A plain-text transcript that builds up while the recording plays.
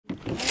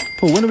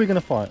Paul, when are we going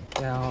to fight?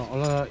 Yeah, I'll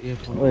alert you.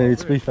 Wait,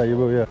 to be fair, you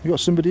will, yeah. You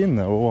got somebody in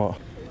there or what?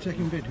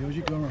 Taking video as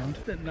you go around.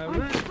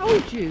 I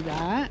told you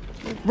that.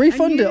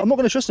 Refund it. I'm not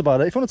going to stress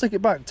about it. If you want to take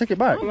it back, take it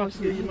back.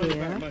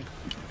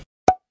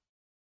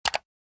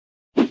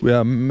 We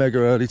are mega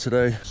early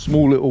today.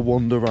 Small little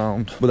wander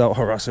round without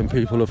harassing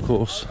people, of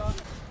course.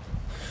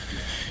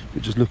 We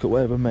just look at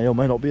whatever may or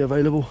may not be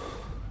available.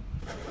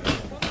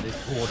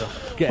 Order.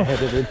 Get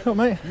ahead of him. Oh,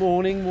 mate.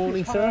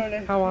 Morning,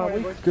 sir. How are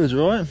we? Good,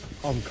 you alright?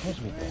 I'm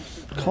Cosmic,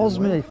 boss.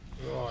 Cosmic.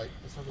 Right,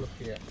 let's have a look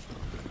here.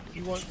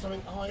 You want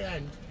something high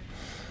end?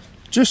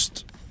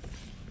 Just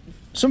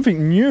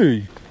something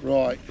new.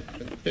 Right,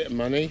 a bit of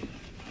money.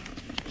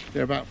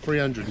 They're about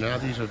 300 now.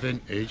 These are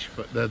vintage,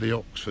 but they're the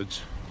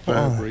Oxfords,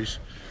 Burberrys,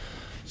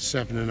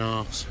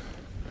 7.5s.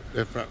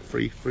 They're about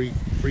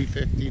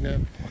 350 now.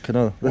 Okay,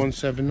 no.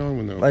 179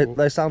 when they were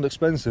They sound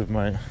expensive,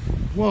 mate.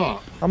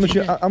 What? How much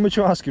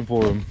you asking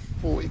for them?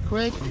 40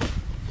 quid.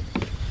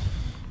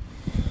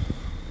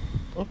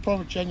 Or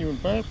proper genuine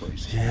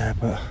Burberrys. Yeah,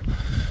 but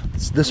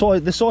the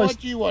size. What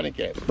do you want to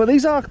get? But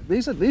these are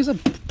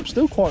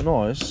still quite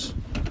nice.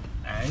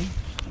 Eh?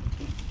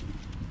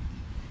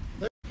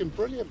 They're looking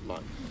brilliant, mate.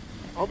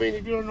 I mean,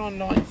 if you're an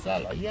online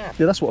seller, yeah.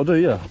 Yeah, that's what I do.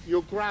 Yeah.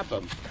 You'll grab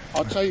them.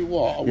 I'll tell you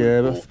what.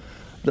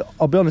 But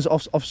I'll be honest.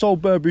 I've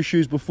sold Burberry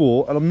shoes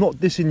before, and I'm not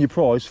dissing your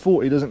price.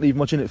 40 doesn't leave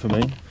much in it for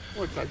me.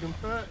 Well, take them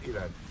 30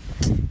 then.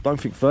 Don't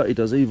think 30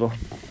 does either.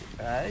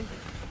 Eh?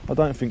 I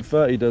don't think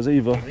 30 does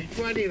either.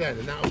 20 then,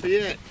 and that'll be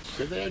it.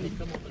 Because they only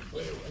come on the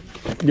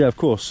clearance. Yeah, of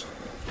course.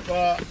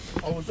 But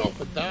I was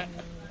offered that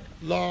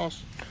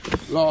last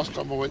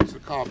time I went to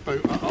the car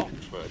boot at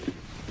Oxford.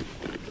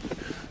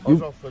 I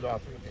was offered, I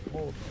think, a bit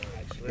more than that,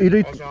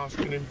 actually. I was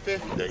asking him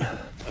 50,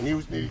 and he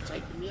was nearly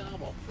taking the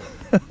arm off.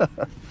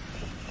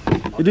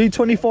 You do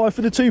 25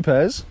 for the 2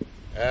 pairs?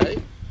 Eh?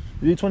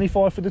 You do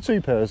 25 for the 2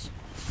 pairs?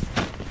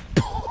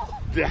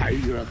 Yeah,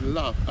 you're having a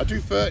laugh. I do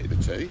 30 the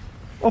 2.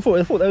 I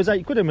thought there was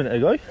 8 quid a minute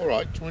ago. All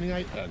right,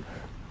 28 then.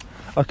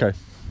 Okay,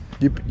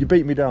 you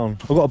beat me down.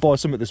 I've got to buy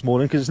something this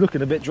morning because it's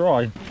looking a bit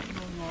dry.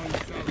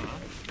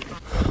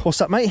 What's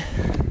that, mate?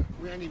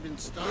 We ain't even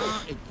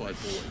started by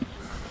boy.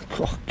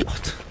 Oh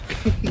God!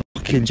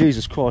 Fucking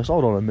Jesus Christ!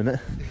 Hold on a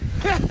minute.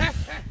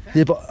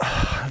 Yeah, but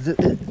I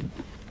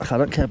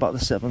don't care about the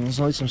 7s.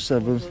 I need some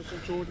 7s.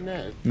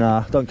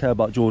 Nah, don't care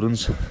about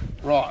Jordans.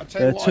 Right, I'll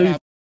tell you what. They're too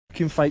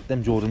fucking fake.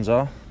 Them Jordans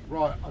are.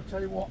 Right, I'll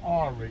tell you what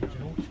our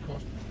originals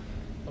cost.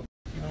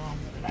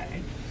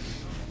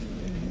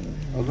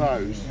 Are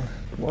those?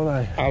 What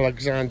are they?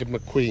 Alexander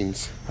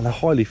McQueen's. And they're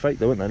highly fake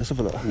though, aren't they? Let's have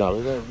a look.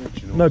 No, they're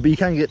original. No, but you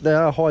can get, they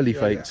are highly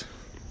faked.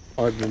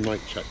 Yeah. I've been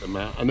check them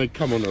out, and they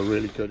come on a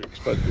really good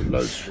expensive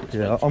loads.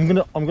 Yeah, I'm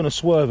gonna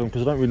swerve them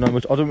because I don't really know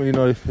much. I don't really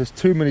know. There's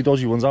too many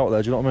dodgy ones out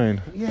there. Do you know what I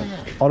mean? Yeah.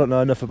 I don't know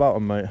enough about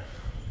them, mate.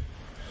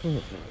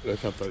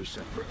 Let's have those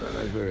separate then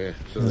over here,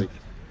 so they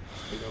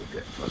don't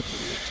get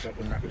mixed up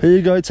with that. Here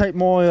you go. Take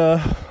my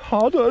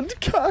hard-earned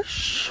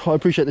cash. I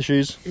appreciate the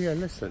shoes. Yeah,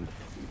 listen.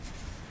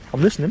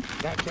 I'm listening.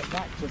 That just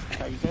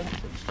pays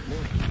entrance to me.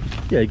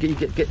 Yeah, get you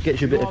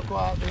a bit. I go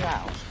out the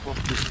house,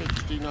 cost me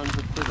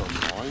 1,600 quid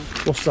online.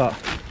 What's that?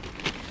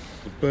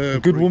 The Burberry,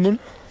 Good woman.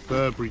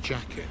 Burberry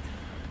jacket.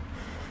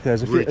 Yeah,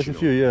 there's a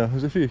few. Yeah,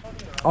 there's a few.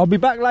 I'll be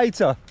back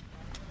later.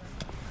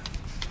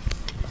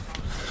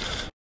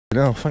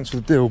 Now, thanks for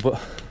the deal,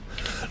 but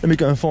let me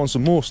go and find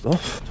some more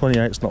stuff.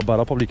 28's not bad.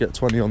 I'll probably get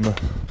 20 on the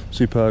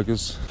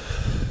Supergas.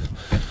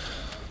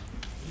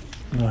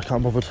 No, I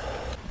can't bother.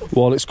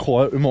 While it's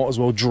quiet, we might as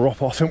well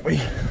drop off, haven't we?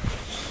 I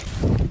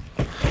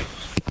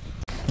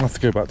have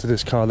to go back to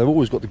this car. They've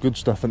always got the good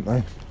stuff, haven't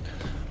they?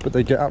 But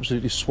they get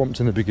absolutely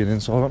swamped in the beginning,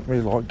 so I don't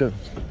really like doing,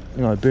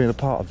 being a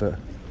part of it.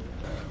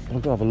 But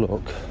I'll go have a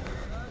look.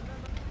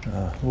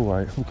 We'll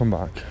wait. We'll come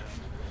back.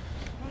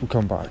 We'll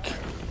come back.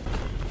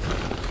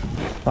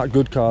 That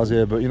good car's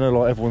here, but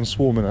like everyone's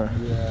swarming it.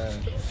 Yeah,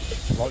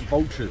 like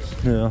vultures.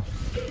 Yeah.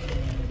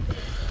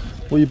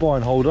 What are you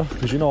buying, Holder?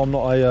 Because I'm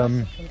not a.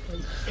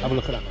 Have a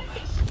look at that one.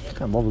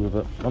 Can't bother with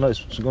it. I know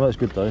it's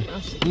good though.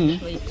 Mm.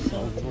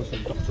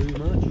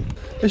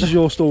 This is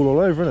your stall all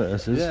over, isn't it?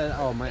 This is. Yeah.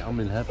 Oh mate, I'm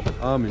in heaven.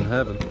 I'm in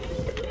heaven.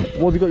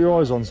 What have you got your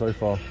eyes on so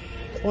far?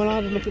 Well, I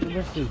had a look at the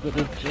rest of it,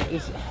 but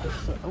it's a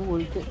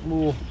bit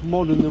more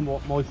modern than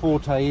what my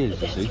forte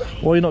is. You see.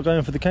 Why are you not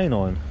going for the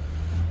canine?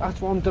 That's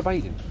what I'm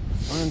debating.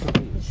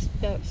 It's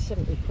about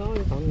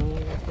 75 on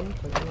there, I think,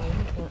 at the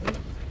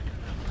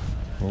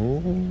moment.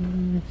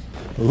 Ooh.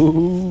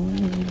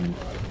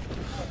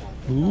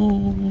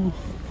 Ooh.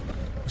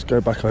 Let's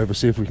go back over,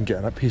 see if we can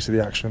get that piece of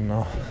the action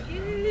now.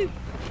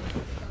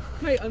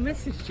 Mate, I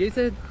messaged you,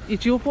 said,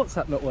 is your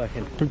WhatsApp not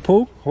working? Big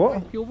Paul,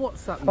 what? Your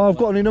WhatsApp. Oh, I've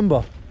got a new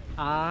number.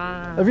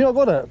 Ah. Have you not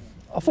got it?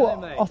 I thought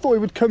No, it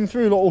would come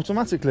through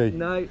automatically.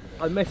 No,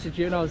 I messaged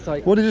you and I was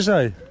like... What did you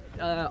say?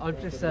 I've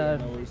just...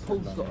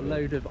 Paul's got a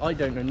load of... I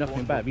don't know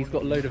nothing about it, but he's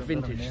got a load of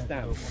vintage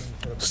stamps.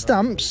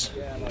 Stamps?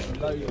 Yeah, like a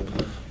load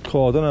of...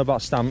 Cool, I don't know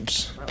about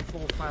stamps. About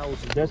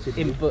 4,000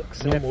 in books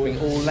and everything,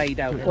 all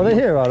laid out. Well, they're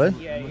here, are they?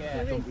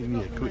 Yeah.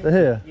 They're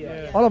here?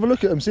 Yeah. I'll have a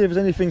look at them, see if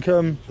there's anything...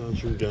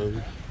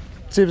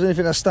 See if there's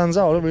anything that stands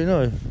out. I don't really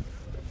know.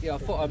 Yeah, I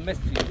thought I'd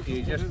message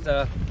you just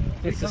to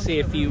see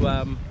if you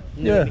knew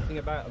Yeah. anything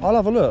about them. I'll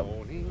have a look.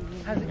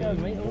 How's it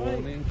going, mate? All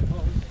right?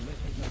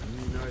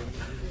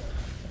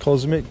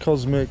 Cosmic.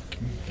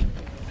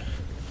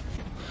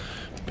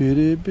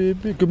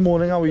 Good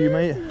morning. How are you,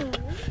 mate?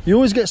 You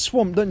always get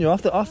swamped, don't you? I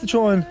have to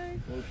try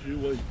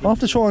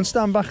and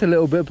stand back a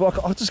little bit,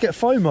 but I just get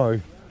FOMO.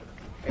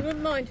 You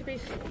wouldn't mind to be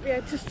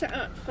to set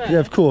up first. Yeah,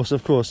 of course.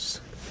 So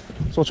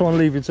I'll try and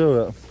leave you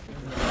to it.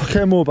 I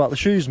care more about the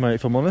shoes, mate,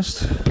 if I'm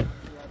honest. I'll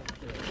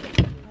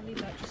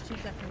leave that just 2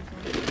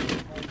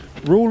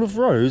 seconds. Rule of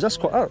Rose? That's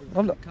quite...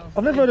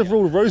 I've never heard of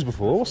Rule of Rose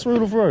before. What's the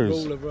Rule of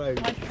Rose? Rule of Rose.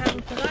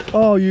 £5 for that.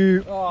 Oh,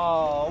 you...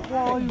 Oh,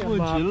 why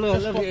would you?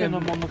 Look at him.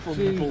 I'm on the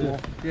front door.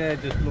 Yeah,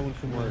 just launch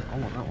some work. I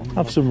want that one.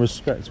 Have some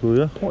respect, will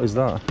you? What is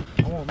that?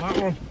 I want that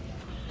one.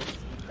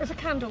 It's a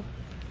candle.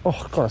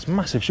 Oh, God, that's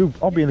massive.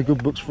 I'll be in the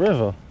good books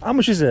forever. How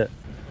much is it?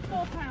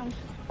 £4.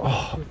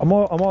 Oh, am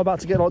I about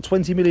to get like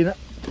 20 million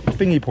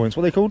thingy points?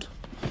 What are they called?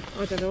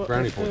 I don't know what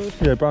Brownie that's points.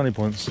 called. Yeah, brownie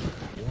points.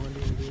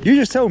 You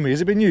just tell me, has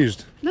it been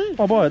used? No.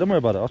 I'll buy it, don't worry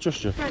about it, I'll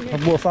trust you. Brand new.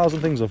 I've bought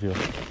 1,000 things off you.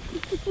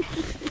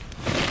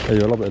 There you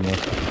go, I'll love it in there.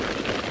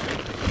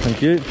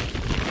 Thank you.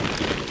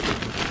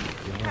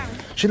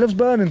 She loves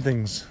burning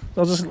things.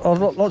 I'd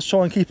like to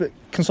try and keep it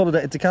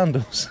consolidated to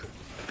candles.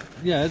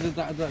 Yeah,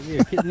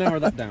 yeah, narrow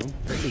that down.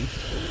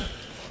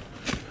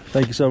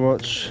 Thank you so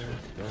much.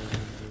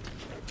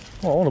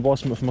 Oh, I want to buy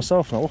something for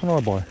myself now. What can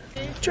I buy?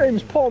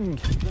 James Pond.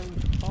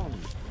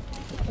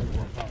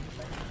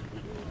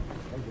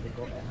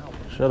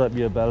 Shut up,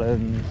 you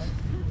bellends.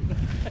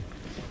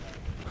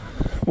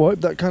 Well, I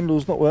hope that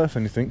candle's not worth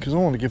anything because I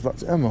want to give that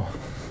to Emma.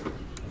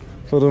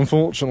 But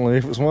unfortunately,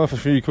 if it's worth a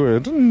few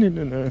quid,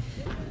 no.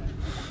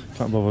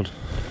 Can't bothered.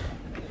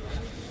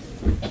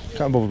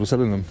 Can't bother with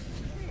selling them.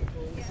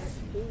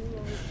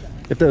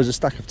 If there was a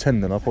stack of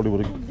 10, then I probably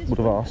would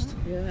have asked.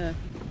 Yeah.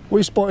 What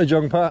you spotted,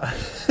 young Pat?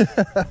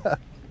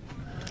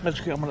 Let's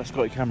get on that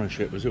Scotty camera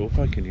shit. Was it all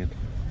fake in the end?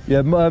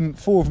 Yeah,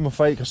 4 of them are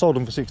fake. I sold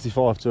them for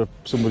 65 to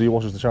somebody who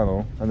watches the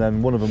channel, and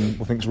then one of them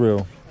I think's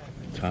real.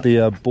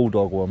 The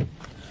bulldog one.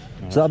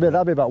 So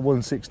that'd be about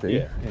 160.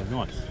 Yeah,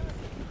 nice.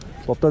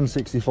 So I've done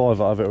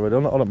 65 out of it already.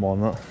 I don't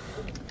mind that.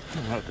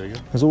 Oh, that'll do you.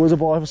 There's always a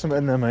buy for something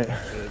in there, mate.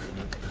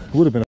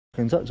 Would have been a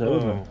fucking touch,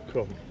 wouldn't Oh,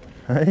 cool.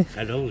 it? Hey,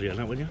 Had holes in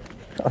that, wouldn't you?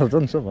 I'd have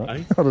done something.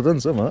 Eh? I'd have done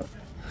something.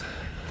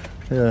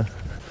 Yeah.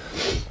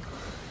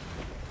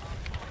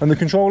 And the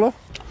controller?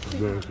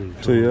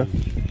 To you.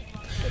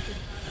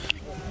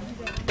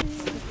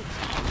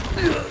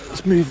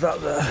 Let's move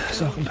that there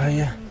so I can pay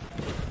you.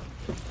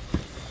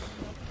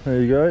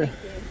 There you go.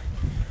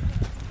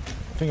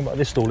 Think about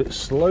this stall, it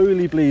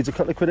slowly bleeds a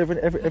couple of quid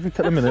every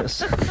couple of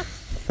minutes.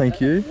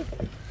 Thank you.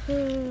 I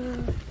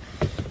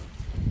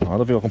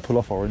don't think I can pull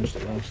off orange, to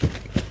be honest.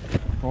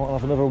 I'll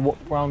have another walk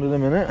round in a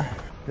minute.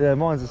 Yeah,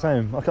 mine's the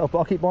same. I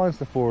keep buying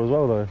stuff for her as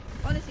well, though.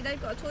 Honestly,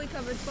 they've got a toy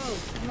covered bowl.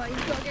 I'm like,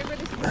 you've got to get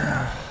rid of some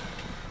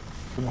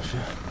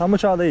stuff. How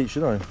much are they each,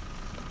 you know?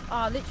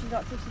 Ah, literally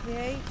like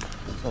 50p.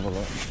 Let's have a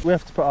look. We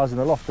have to put ours in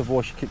the loft,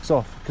 otherwise she kicks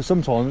off. Because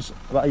sometimes,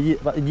 about a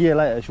year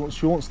later,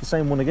 she wants the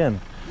same one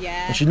again.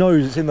 Yeah. And she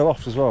knows it's in the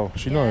loft as well.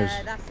 She knows.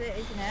 Yeah, that's it,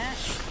 isn't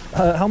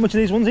it? How much are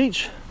these ones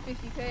each?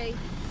 50p.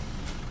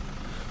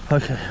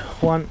 Okay,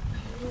 1,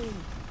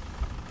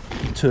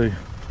 2,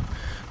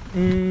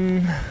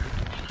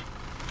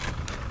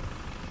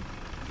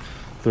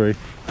 3.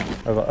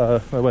 I've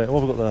got, no wait,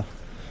 what have I got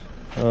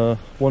there?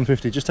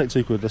 150, just take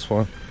 2 quid, that's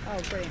fine. Oh,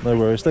 brilliant. No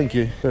worries, thank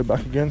you. Go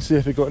back again, see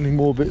if we got any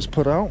more bits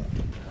put out.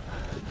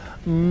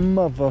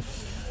 Mother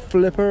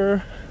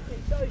flipper.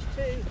 Those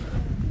two.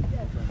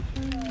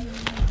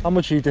 How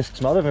much are your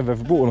discs, Matt? I don't think I've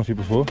ever bought one off you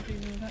before.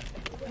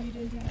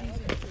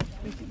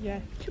 Yeah.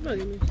 Come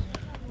on.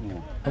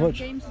 How much?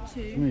 Games are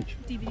 2,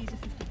 DVDs are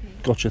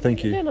 50p. Gotcha,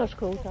 thank you. They're nice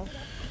cool, though.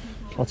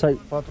 I'll take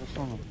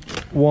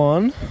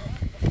 1.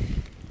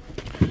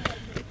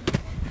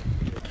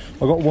 I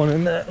got 1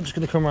 in there. I'm just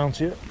going to come round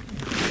to you.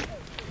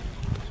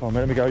 Sorry, mate,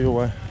 let me go your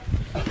way.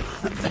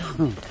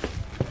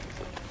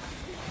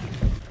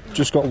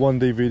 Just got 1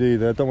 DVD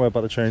there. Don't worry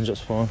about the change,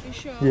 that's fine. You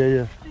sure?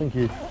 Yeah, thank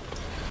you.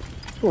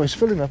 Oh, it's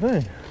filling up,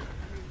 eh?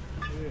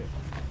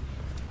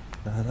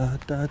 Da, da,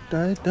 da,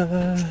 da,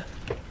 da.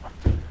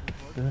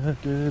 Da,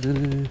 da, da,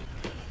 da.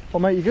 Oh,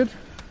 mate, you good?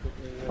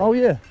 Oh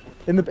yeah,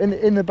 in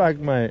the bag,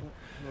 mate.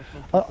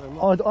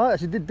 I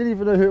actually didn't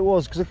even know who it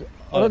was because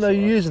I don't know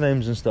your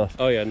usernames and stuff.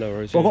 Oh yeah, no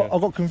worries. But I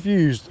got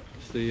confused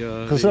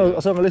because I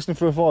was listening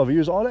for a $5. You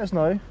was like, oh, let us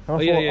know.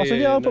 And I said,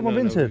 yeah, I'll put my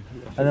Vinted.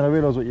 And then I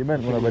realised what you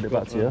meant when I read it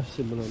back to you.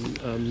 Similar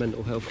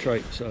mental health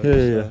traits. So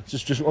Yeah.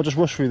 I'll just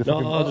rush through the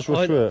fucking. I'll just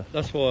rush through it.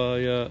 That's why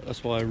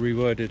I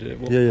reworded it.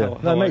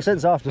 No, it makes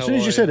sense after. As soon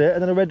as you said it,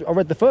 and then I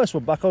read the first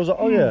one back, I was like,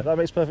 oh yeah, that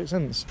makes perfect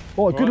sense.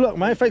 Well, good luck,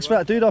 mate. Thanks for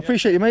that, dude. I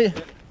appreciate you, mate.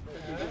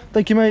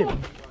 Thank you, mate.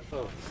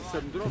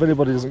 If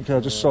anybody doesn't care, I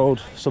just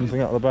sold something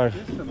out of the bag.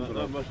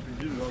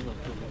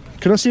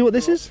 Can I see what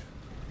this is?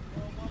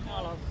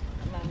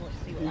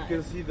 You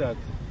can see that.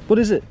 What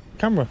is it?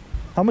 Camera.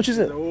 How much is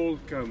it? The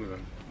old camera.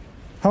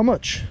 How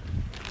much?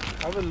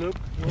 Have a look.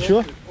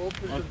 Sure?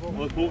 I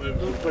bought him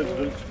for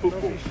President's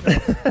football.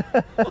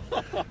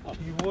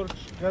 He works,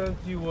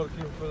 currently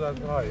working for that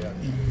guy,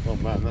 actually. Oh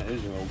man, that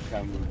is an old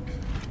camera.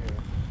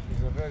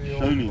 He's a very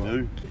old Sony one.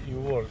 new. He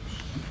works.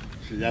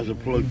 So it has a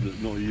plug that's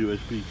not a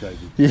USB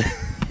cable. Yeah.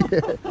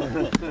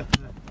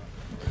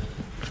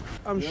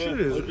 I'm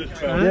serious.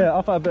 Yeah,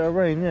 I've had a bit of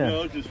rain, yeah.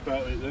 I just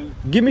felt it then.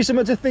 Give me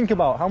something to think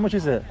about. How much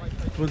is it?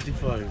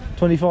 25.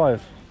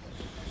 25.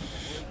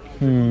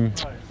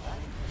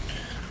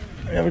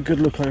 Have a good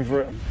look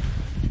over it.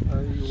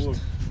 You work.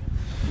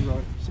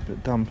 Right. It's a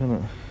bit damp, isn't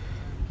it?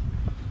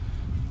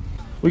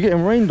 We're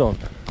getting rained on.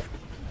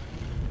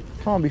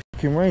 Can't be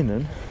fucking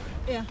raining.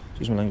 Yeah.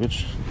 Excuse my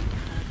language.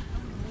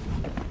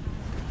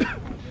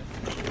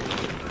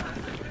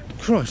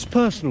 Christ,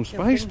 personal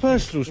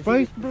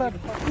space. Blood.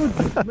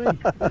 Goodness me.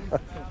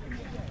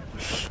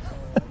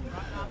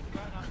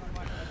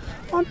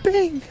 I'm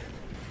big.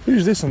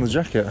 Who's this on the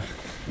jacket?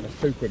 That's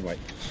 £2, mate.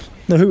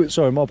 No, who?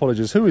 Sorry, my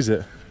apologies. Who is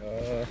it?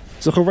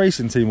 It's like a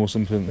racing team or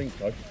something. I think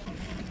so.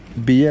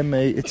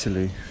 BMA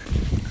Italy.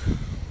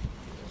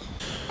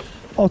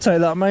 I'll take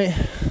that, mate.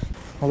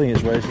 I think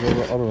it's racing.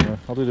 I don't know.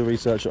 I'll do the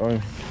research at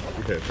home.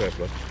 Okay, fair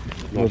play.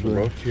 Nice one,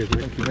 bro. Cheers,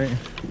 mate. Thank you, mate.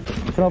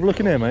 Can I have a look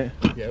in here, mate?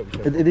 Yeah,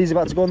 Are these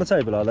about to go on the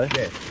table, are they?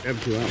 yeah,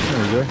 empty out.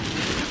 There we go.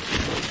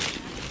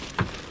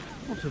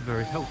 What a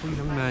very helpful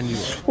young man you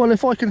are. Well,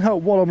 if I can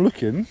help while I'm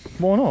looking,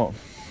 why not?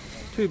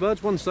 2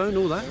 birds, 1 stone,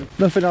 all that.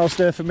 Nothing else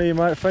there for me,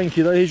 mate. Thank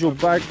you. Here's your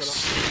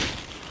bags.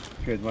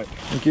 Cheers, mate.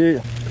 Thank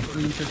you.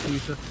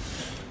 Lisa.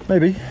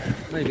 Maybe.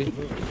 Maybe.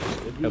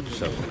 Help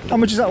yourself. How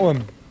much is that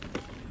one?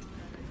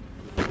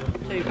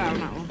 £2 that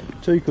one.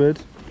 £2.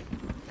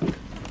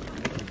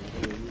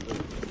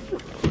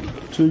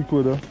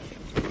 £2.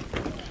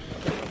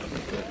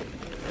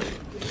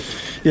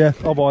 Yeah,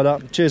 I'll buy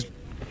that. Cheers.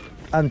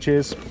 And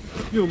cheers.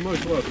 You're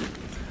most welcome.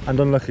 And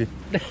unlucky.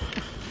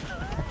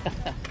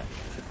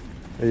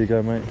 There you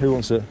go, mate. Who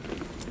wants it?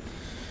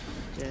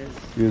 Cheers.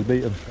 You was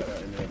beaten.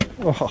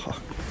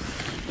 Oh.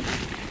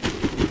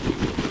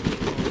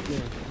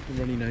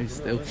 Runny nose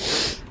still.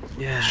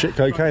 Yeah. Shit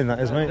cocaine that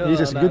is, mate. Use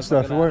this good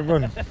stuff, it won't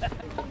run.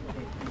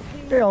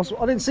 Yeah,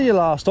 I didn't see you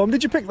last time.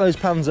 Did you pick those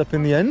pans up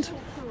in the end?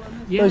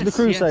 Yes, Those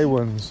Le Creuset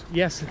ones?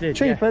 Yes, I did.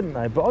 Cheap, yeah. aren't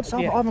they? But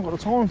I haven't got the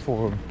time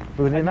for them.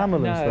 With the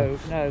enamel and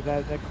stuff. No,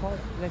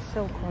 they're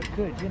still quite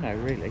good, you know,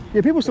 really.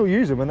 Yeah, people still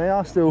use them and they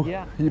are still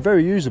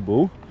very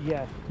usable.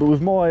 Yeah. But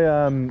with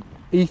my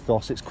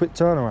ethos, it's quick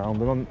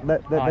turnaround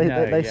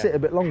and they sit a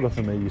bit longer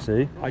for me, you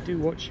see. I do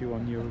watch you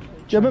on your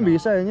Yeah, I remember you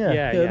saying,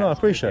 Yeah, no, I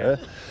appreciate it.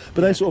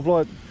 But they sort of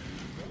like,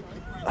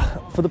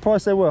 for the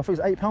price they were, I think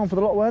it was £8 for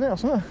the lot, weren't it, or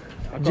something?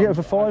 Did you get it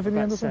for 5 in the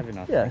end? $7, I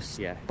think. Yes,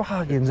 Yeah.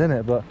 bargains,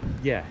 innit? But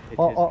Yeah.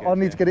 I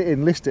need to get it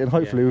in, list it, and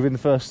hopefully within the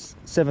first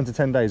 7 to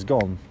 10 days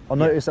gone. I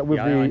noticed that with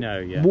I the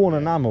know, worn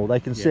enamel,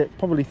 they can sit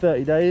probably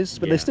 30 days,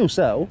 but they still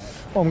sell.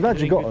 Oh, I'm glad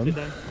you got them.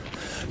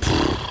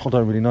 I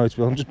don't really know, to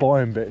be honest. I'm just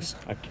buying bits.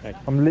 Okay.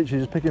 I'm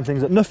literally just picking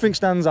things up. Nothing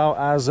stands out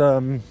as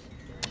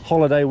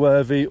holiday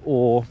worthy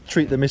or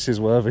treat the missus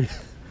worthy.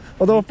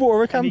 Although I've bought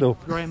her a candle.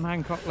 Any Graham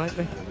Hancock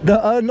lately? No,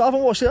 I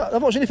haven't watched it. I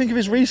haven't watched anything of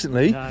his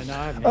recently. No, I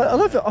haven't. I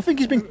love it. I think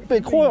he's been a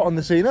bit quiet on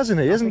the scene, hasn't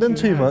he? He hasn't done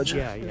too much.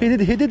 Yeah.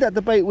 He did that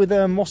debate with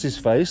what's his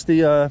face,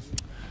 the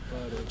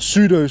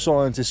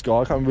pseudo-scientist guy. I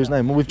can't remember his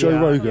name. With Joe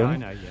Rogan. Yeah, I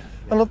know,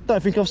 And I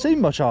don't think I've seen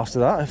much after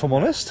that, if I'm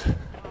honest.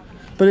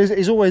 But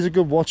he's always a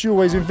good watch. He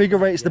always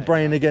invigorates the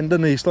brain again,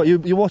 doesn't he? It's like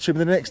you watch him,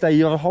 and the next day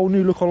you have a whole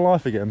new look on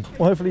life again.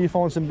 Well, hopefully you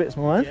find some bits,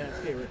 my man.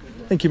 Yeah,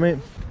 Thank you, mate.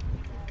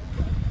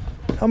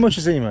 How much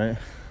is he, mate?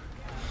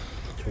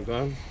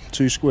 £2.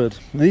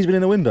 £2. He's been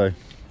in the window.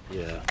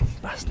 Yeah.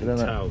 Bastard,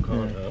 isn't Towel, it?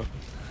 can't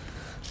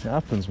It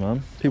happens,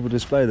 man. People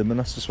display them, and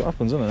that's just what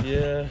happens, isn't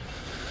it? Yeah.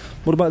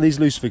 What about these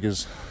loose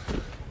figures?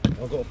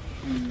 I've got a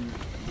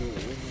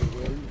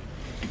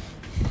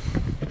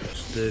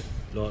few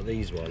like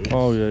these ones.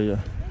 Oh yeah.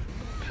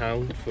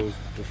 £1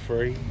 for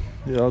free.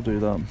 Yeah, I'll do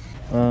that.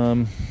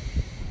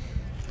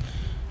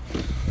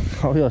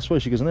 Oh yeah, I swear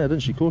she goes in there,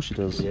 doesn't she? Of course she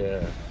does.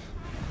 Yeah.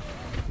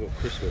 Got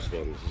Christmas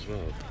ones as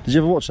well. Did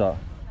you ever watch that?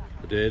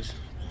 I did.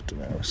 I don't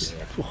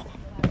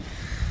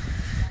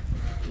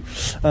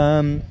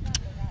know.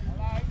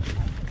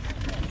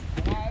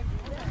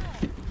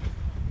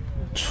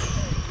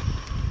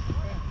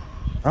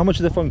 How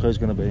much of the Funko's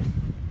going to be?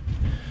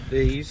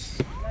 These.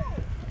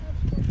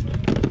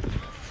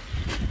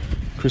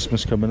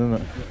 Christmas coming,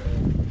 isn't it?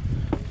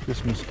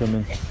 Christmas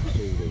coming.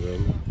 All of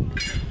them.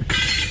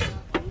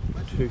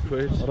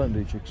 £2. I don't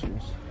do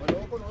jigsaws.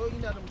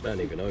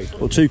 Don't even know.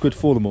 Well, £2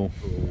 for them all.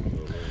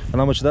 And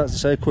how much of that? Did you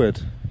say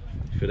 £1?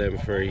 For them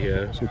 3,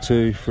 yeah. So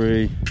 2,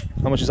 3.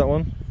 How much is that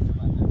one?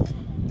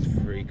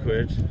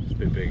 £3. It's a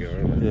bit bigger,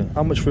 isn't it? Yeah.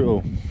 How much for it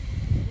all?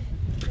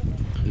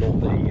 Not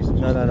these.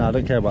 No, I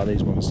don't care about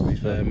these ones, to be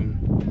fair.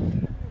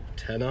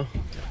 Tenner.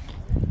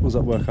 What does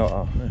that work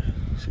out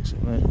at? 6,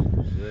 7, 8.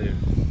 So,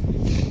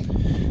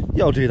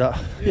 Yeah, I'll do that.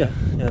 Yeah,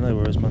 no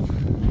worries, man.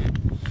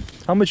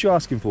 How much are you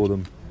asking for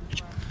them?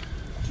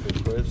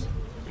 £2.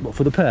 What,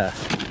 for the pair?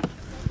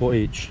 Or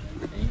each?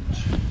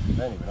 Each.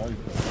 Don't even know.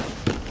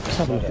 Let's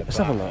have a look. Let's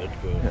have a look.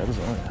 Yeah, it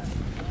doesn't like.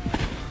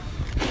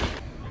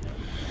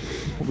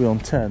 What are we on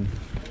 10?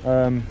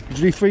 Did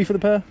you do 3 for the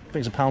pair? I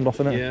think it's £1 off,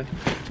 isn't it? Yeah.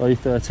 So you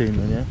 13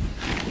 then, yeah.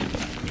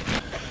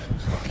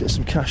 Get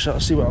some cash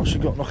out. See what else you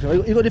got knocking.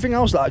 You got anything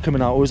else like that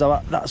coming out, or is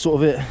that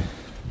sort of it?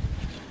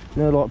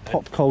 You know, like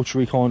pop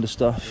culture-y kind of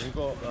stuff. We've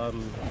got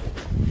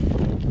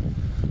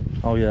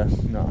Oh yeah,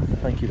 no,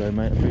 thank you though,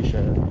 mate.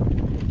 Appreciate it.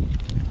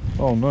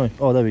 Oh no.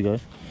 Oh, there we go.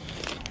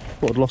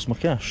 Thought I'd lost my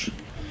cash.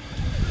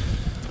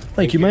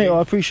 Thank you, mate. I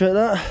appreciate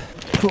that.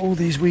 Got all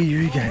these Wii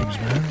U games,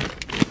 man.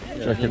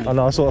 Joking. I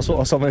know. I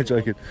saw mate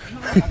joking.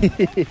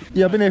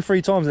 Yeah, I've been here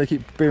 3 times. They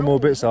keep bringing more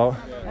bits out.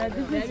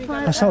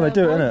 That's how they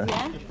do it, isn't it?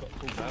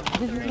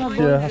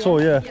 Yeah, I saw.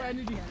 Yeah.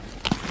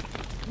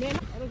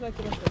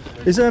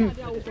 Is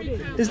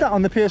that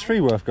on the PS3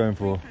 worth going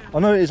for? I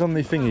know it is on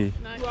the thingy.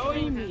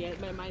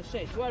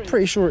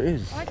 Pretty sure it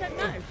is. I don't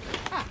know.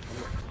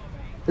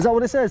 Is that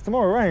what it says?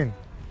 Tomorrow rain.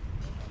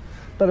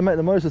 Better make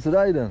the most of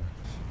today then.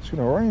 It's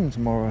gonna rain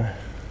tomorrow.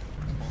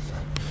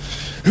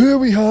 Here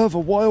we have a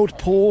wild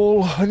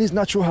Paul in his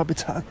natural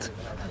habitat.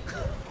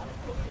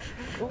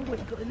 Oh, what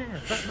you got in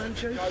there? Batman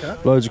Joker?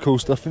 Loads of cool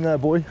stuff in there,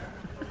 boy.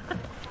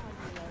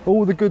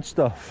 All the good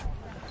stuff.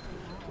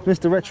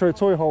 Mr. Retro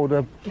Toy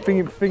Holder,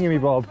 thingy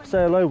bob.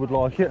 Say hello, would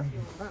like it.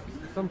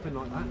 Something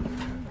like that.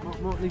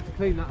 Might need to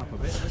clean that up a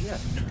bit, but yeah.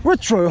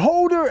 Retro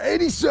Holder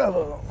 87.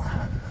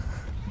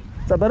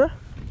 Is that better?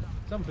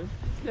 Something.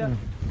 Yeah.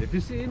 If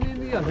you see me in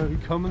the yellow,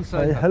 come and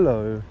say Say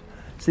hello.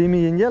 See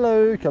me in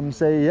yellow, come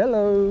say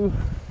hello.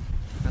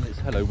 And it's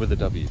hello with a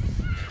W.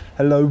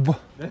 Hello.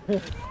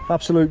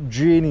 Absolute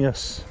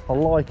genius. I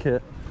like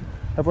it.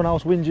 Everyone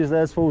else whinges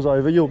theirs falls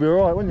over. You'll be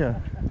alright, won't you?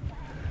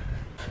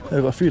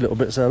 They've got a few little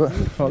bits there, but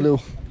like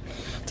little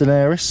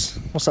Daenerys.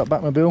 What's that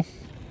Batmobile?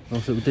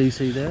 Nice little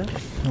DC there.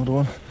 Another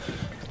one.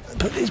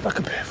 Put these back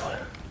up here for you.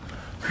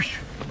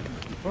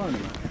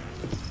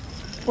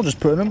 I'm just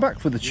putting them back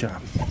for the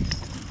chap.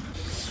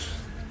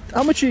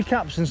 How much are your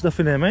caps and stuff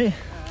in here, mate?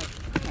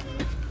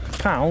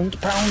 Pound.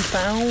 I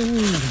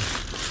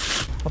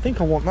think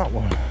I want that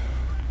one.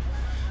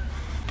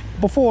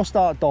 Before I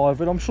start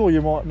diving, I'm sure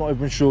you might not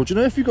even sure. Do you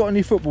know if you've got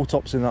any football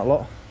tops in that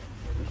lot?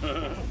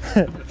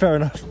 Fair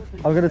enough.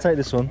 I'm going to take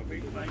this one.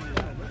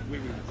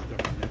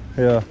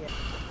 Yeah.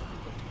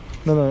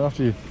 No,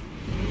 after you.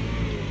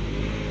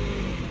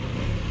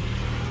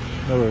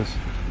 No worries.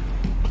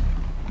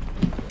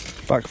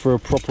 Back for a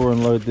proper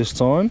unload this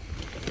time.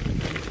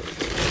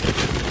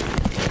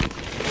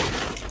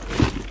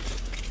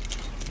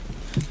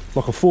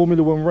 Like a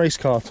Formula 1 race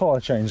car tyre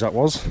change that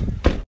was.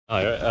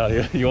 Oh,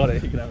 you want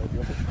it? You can have it.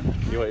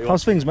 You want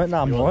How's things, mate?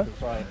 Nah, I'm alright.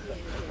 Try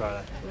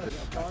that.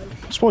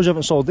 I suppose you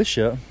haven't sold this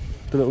yet.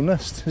 The little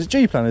Nest. Is it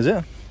G-Plan, is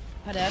it?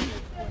 Pardon?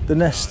 The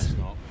Nest.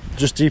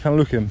 Just G-Plan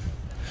looking.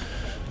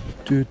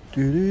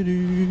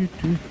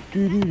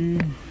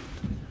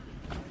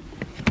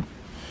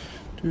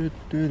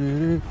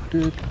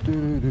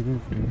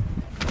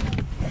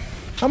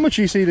 How much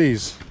do you see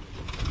these?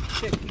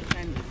 50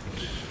 cents.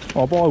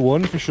 I'll buy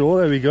one for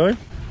sure. There we go.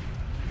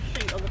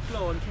 Feet on the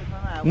floor and take them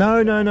out.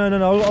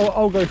 No.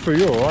 I'll go through.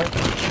 You're all right.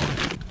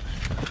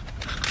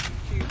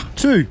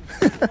 2.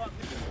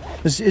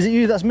 Is it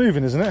you that's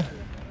moving, isn't it?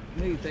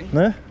 Moving.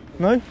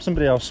 No?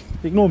 Somebody else.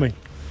 Ignore me.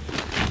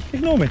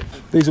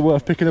 These are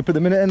worth picking up at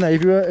the minute, aren't they?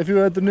 Have you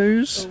heard the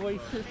news?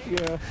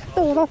 Yeah.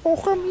 Oh,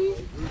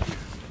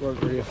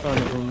 Wasn't really a fan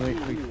of them, mate,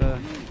 to be fair.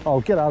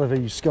 get out of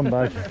here, you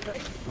scumbag.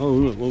 Oh,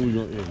 look, what we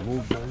got here?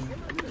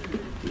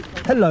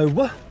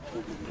 Hello.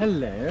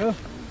 Hello.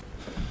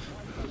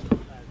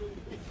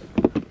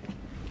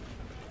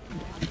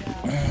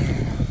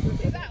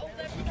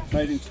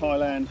 Made in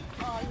Thailand,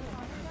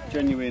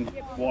 genuine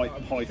white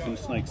python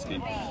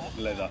snakeskin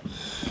leather.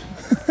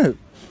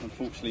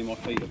 Unfortunately, my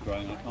feet are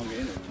growing. I can't get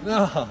in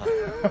them.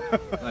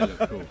 They look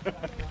cool.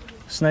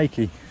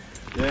 Snaky.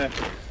 Yeah,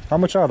 How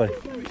much are they?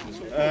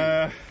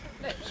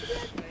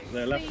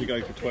 they'll have to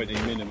go for 20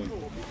 minimum.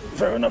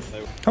 Fair enough.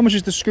 How much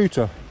is the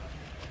scooter?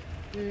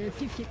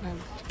 50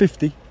 pounds.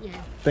 50? Yeah.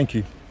 Thank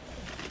you.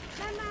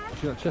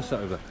 See that chest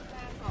over?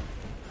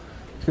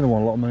 It's going to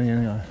want a lot of money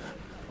anyway.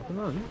 I don't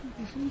know.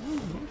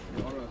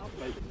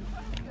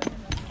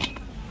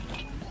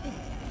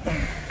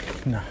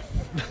 No.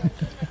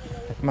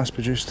 Mass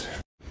produced.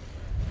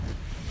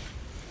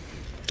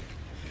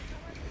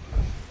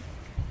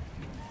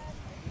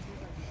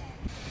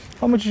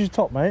 How much is your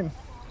top, mate?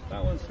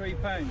 That one's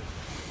 £3.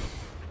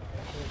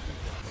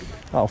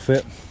 That'll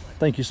fit.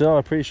 Thank you, sir. I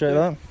appreciate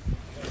that.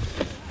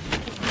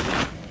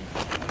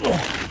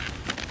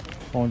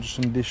 Find just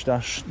some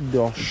dosh.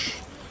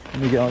 Let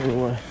me get out of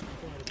your way.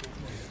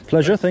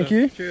 Pleasure, thank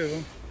you.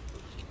 Cheers.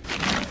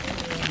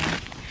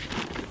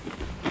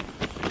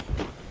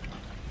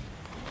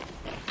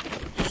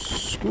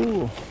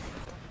 School.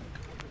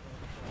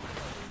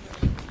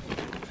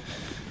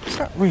 Is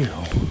that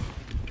real?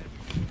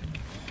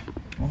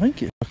 I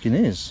think it fucking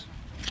is.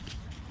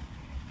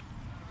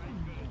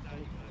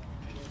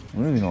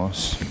 Really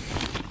nice.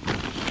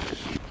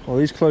 Oh,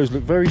 these clothes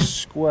look very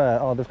square.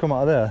 Oh, they've come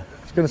out of there.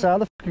 I was going to say, how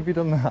the fuck have you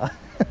done that?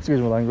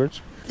 Excuse my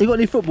language. You got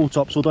any football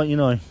tops or don't you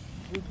know?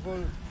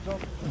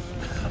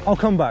 I'll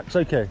come back, it's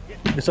okay.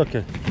 It's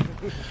okay.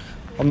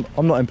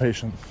 I'm not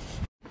impatient.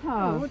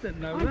 Oh,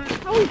 I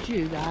told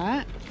you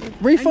that.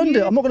 Refund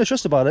it, I'm not going to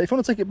stress about it. If you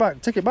want to take it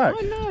back, take it back.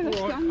 I know,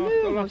 that's what I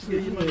knew I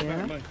wasn't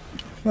here.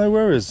 No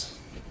worries.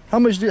 How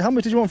much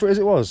did you want for it as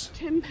it was?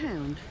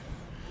 £10.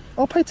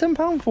 I'll pay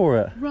 £10 for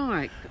it.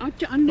 Right,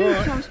 I knew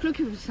I was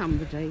looking for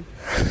somebody.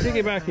 Stick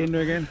it back in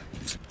there again.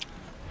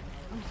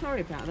 I'm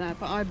sorry about that,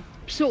 but I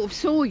sort of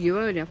saw you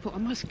earlier. I thought I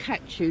must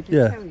catch you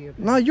to tell you about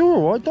No, you're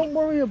alright, don't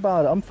worry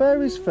about it. I'm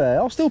fair is fair.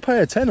 I'll still pay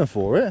a tenner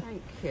for it.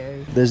 Thank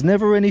you. There's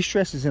never any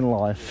stresses in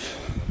life.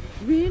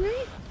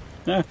 Really?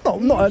 Not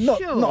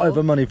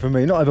over money for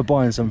me, not over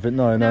buying something.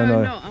 No.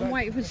 No. I'm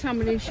waiting for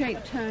somebody. She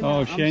ain't turned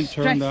up. she ain't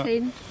turned up.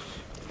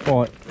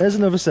 Right, there's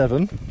another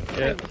 7.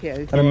 Thank you.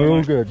 And then we're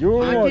all good.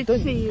 You're I alright,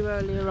 did see you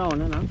earlier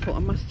on, and I thought I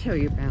must tell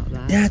you about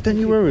that. Yeah, don't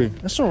you worry.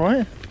 That's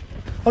alright.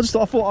 I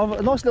thought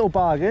a nice little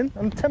bargain,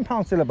 and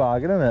 £10 still a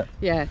bargain, isn't it?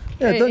 Yeah.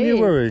 Yeah, don't you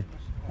worry.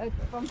 It's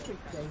 £1.50.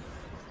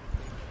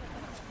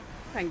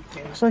 Thank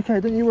you. It's okay,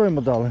 don't you worry,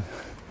 my darling.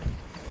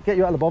 Get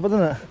you out of the bother,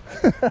 doesn't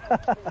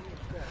it?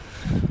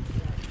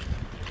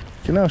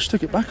 You know, she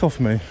took it back off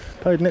me.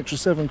 Paid an extra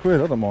 £7.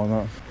 I don't mind that.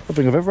 I don't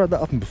think I've ever had that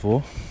happen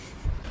before.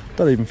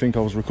 Don't even think I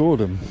was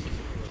recording.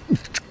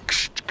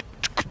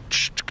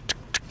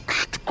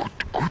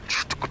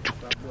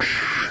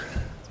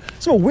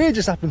 Something weird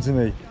just happened to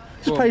me.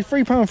 Just paid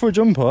 £3 for a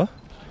jumper.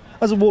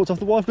 As I walked off,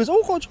 the wife goes, "Oh,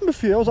 I've got a jumper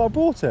for you." I was like, "I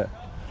bought it."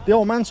 The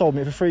old man sold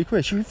me it for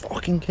 £3. She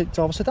fucking kicked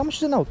off. I said, "How much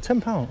is it now?"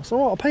 £10. I said,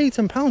 "Alright, I'll pay you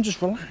 £10, just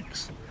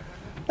relax."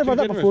 Never had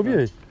that before, have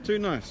you? Too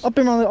nice. I've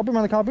been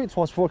around the car boot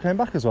twice before I came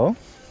back as well.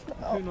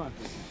 Too nice.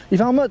 You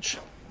found much?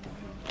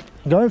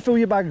 Go and fill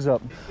your bags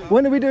up.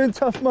 When are we doing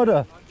Tough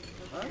Mudder?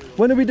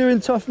 When are we doing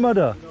Tough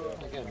Mudder?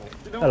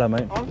 Hello,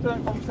 mate. After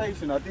that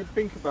conversation, I did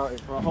think about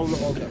it for a whole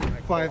lot of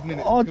 5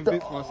 minutes to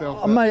convince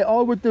myself. Mate,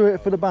 I would do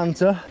it for the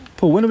banter.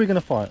 Paul, when are we going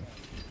to fight?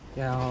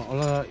 Yeah, I'll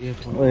alert you.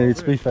 Well,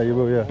 to be fair, you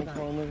will, yeah.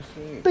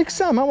 Big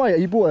Sam, how are you?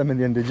 You bought them in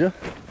the end, did you?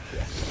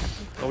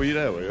 Oh, were you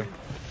there, were you?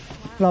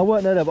 No, I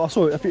weren't there, but I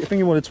saw it. I think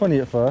you wanted 20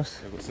 at first.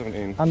 I've got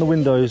 17. And the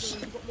windows.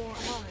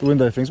 The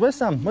window things. Where's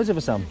Sam? Where's the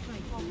other Sam?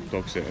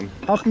 Dog sitting.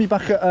 How come you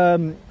back at,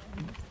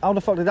 how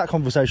the fuck did that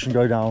conversation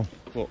go down?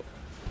 What?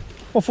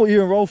 I thought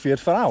you and Rolfie had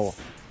fell out.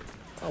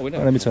 Oh, we know.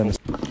 Let me turn this.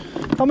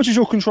 How much is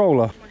your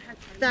controller?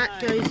 That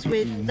goes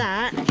with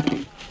that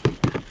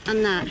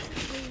and that.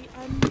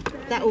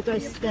 That all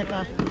goes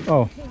together.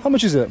 Oh, how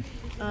much is it?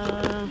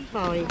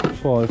 5.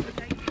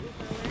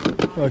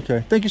 5.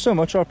 Okay, thank you so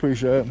much, I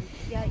appreciate it.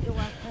 Yeah, you're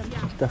welcome.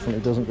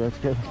 Definitely doesn't go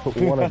together. Put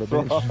whatever,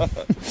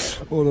 bitch.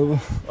 Whatever.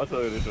 I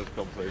told you this was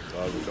complete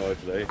time with guy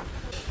today.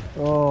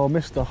 Oh,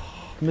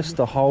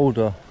 Mr.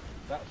 Holder.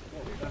 That's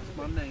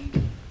my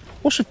name.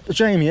 What's your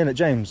Jamie, innit?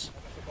 James?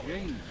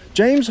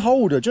 James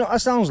Holder. Do you know what that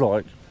sounds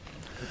like?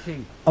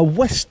 A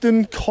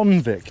Western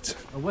convict.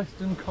 A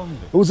Western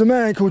convict. It was a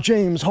man called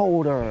James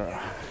Holder.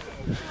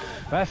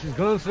 Fastest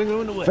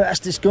gunslinger in the West.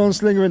 Fastest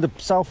gunslinger in the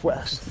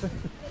southwest.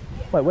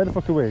 Wait, where the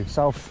fuck are we?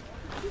 South?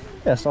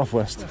 Yeah,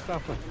 southwest.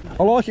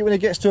 I like it when it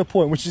gets to a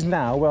point, which is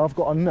now, where I've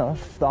got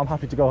enough that I'm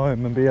happy to go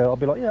home and I'll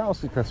be like, yeah, I was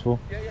successful.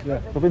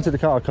 Yeah. I've been to the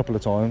car a couple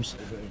of times.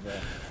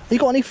 You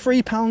got any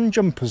 £3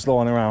 jumpers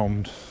lying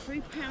around?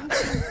 £3?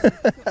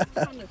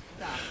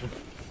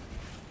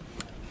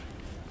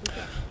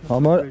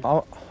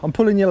 I'm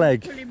pulling your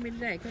leg. Pulling my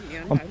leg, aren't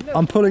you?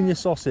 I'm pulling your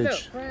sausage.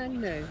 Look,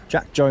 brand new.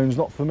 Jack Jones,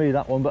 not for me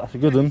that one, but that's a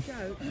good one.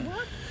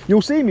 What?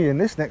 You'll see me in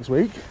this next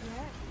week.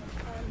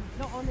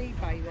 Not on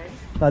eBay then.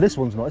 No, this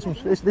one's not.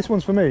 This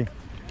one's for me.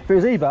 If it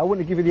was eBay, I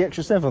wouldn't have given you the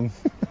extra 7.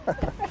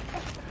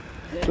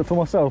 But for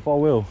myself, I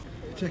will.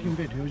 Taking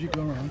videos, you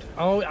go around.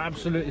 Oh,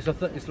 absolutely.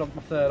 It's like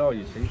my third eye,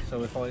 you see.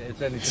 So if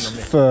it's anything I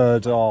miss.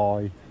 Third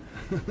eye.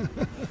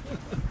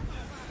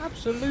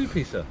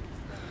 Absolutely, sir.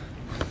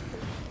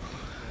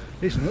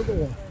 It's another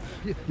one.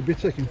 You'd be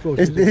taking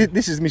photos.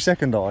 This is my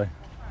second eye.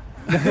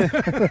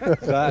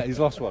 He's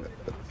lost one.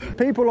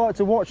 People like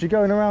to watch you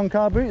going around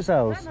car boot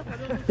sales.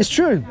 It's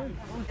true.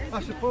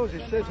 I suppose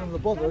it says on the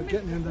bother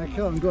getting in their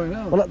car and going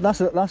out. Well,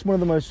 that's one of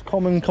the most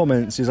common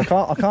comments. Is I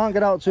can't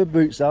get out to a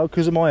boot sale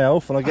because of my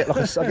health, and I get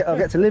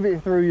to live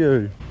it through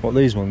you. What,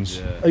 these ones?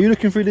 Yeah. Are you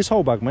looking through this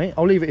whole bag, mate?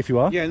 I'll leave it if you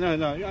are. Yeah,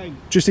 no.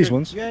 Just these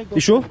ones? Yeah, go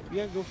you sure?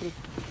 Yeah, go for it.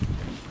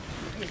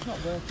 It's not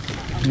there.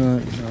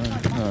 No.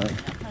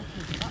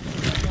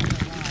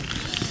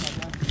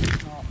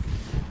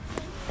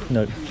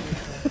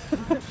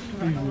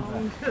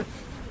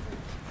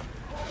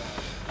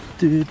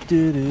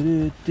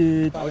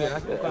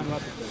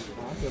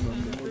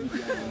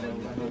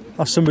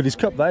 That's somebody's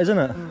cup, that, isn't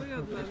it?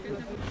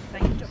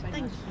 Thank you.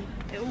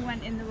 It all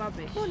went in the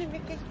rubbish.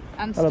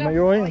 And Hello, stuff mate,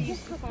 you all I right?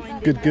 used to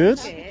find Good, in good.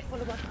 it.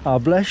 Oh,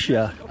 bless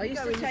you. I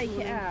used to take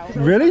it out.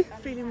 Really?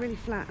 Feeling really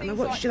flat, and I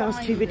watched your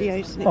last 2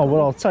 videos. And Oh,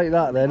 well, I'll take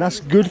that then. That's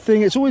a good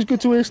thing. It's always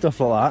good to hear stuff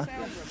like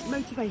that.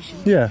 motivation.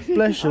 Yeah,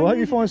 bless you. I hope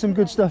you find some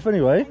good stuff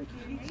anyway.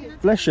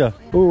 Bless you.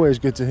 Always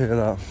good to hear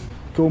that.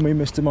 Call me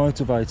Mr.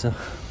 Motivator.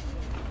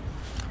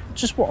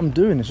 just what I'm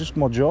doing. It's just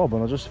my job,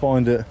 and I just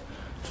find it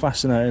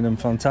fascinating and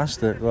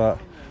fantastic that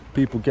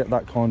people get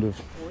that kind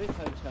of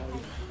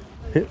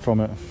hit from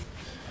it.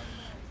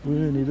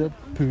 Winnie the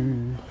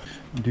Pooh.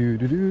 Do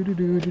do do do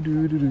do do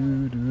do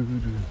do do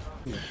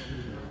do.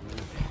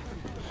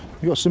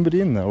 You got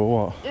somebody in there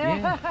or what?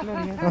 Yeah.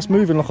 That's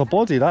moving like a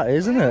body, that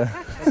is, isn't it?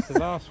 That's the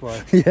last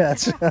one. Yeah.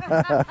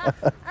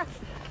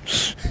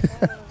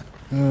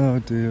 Oh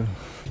dear.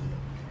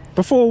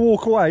 Before I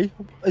walk away,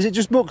 is it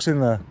just books in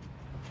there?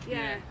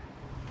 Yeah.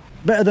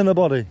 Better than a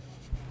body?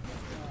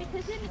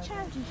 Because in a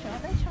charity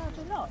shop, they charge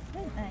a lot,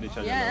 don't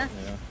they? Yeah.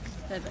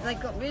 They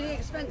got really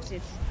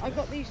expensive. I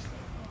got these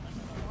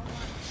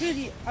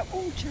really,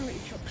 all charity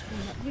shops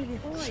are really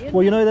high.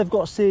 Well, you know they've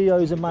got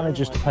CEOs and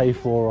managers to pay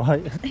for,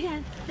 right?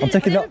 Yeah. I'm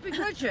taking I that. never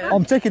begrudge you.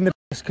 I'm taking the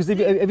piss because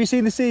have you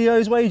seen the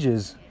CEO's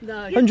wages?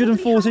 No.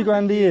 140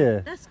 grand a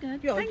year. That's good.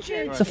 Yeah, Thank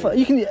you. So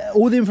you can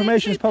all the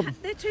information's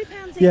public. They're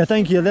 £2 each. Yeah,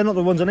 thank you. They're not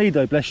the ones I need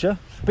though, bless you.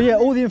 But yeah,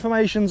 all the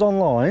information's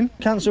online.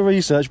 Cancer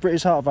Research,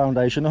 British Heart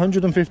Foundation,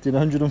 150 and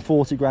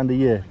 140 grand a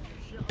year,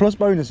 plus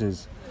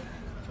bonuses.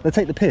 They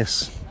take the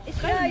piss.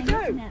 Yeah, I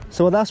do.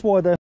 So that's why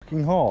they're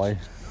fucking high.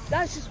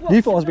 That's just what.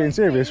 You thought I was being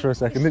serious for a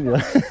second, didn't you?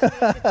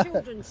 The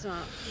children's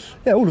stuff.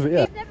 Yeah, all of it.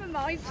 Yeah. Never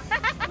mind.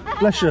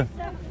 Bless you.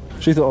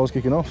 She thought I was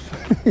kicking off.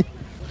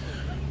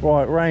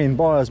 Right, rain,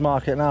 buyer's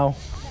market now.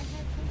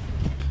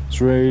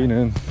 It's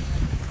raining.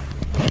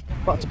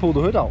 About to pull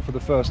the hood out for the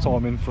first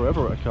time in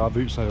forever at a car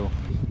boot sale.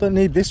 Don't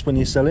need this when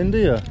you're selling, do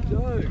you?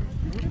 No.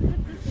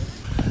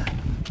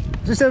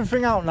 Is this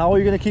everything out now, or are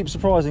you going to keep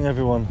surprising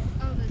everyone?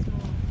 Oh, there's more.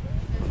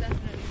 There's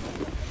definitely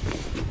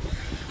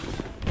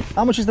more.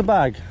 How much is the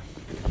bag?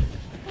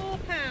 £4.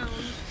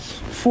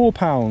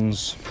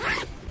 £4.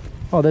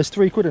 Oh, there's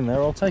 £3 in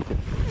there, I'll take it.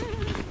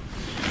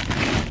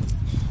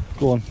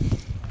 Go on.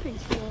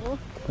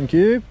 Thank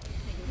you.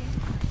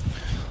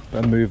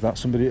 Better move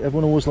that.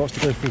 Everyone always likes to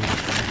go through.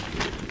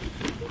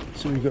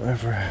 So we've got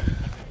over here.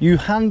 You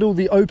handle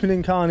the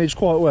opening carnage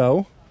quite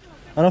well,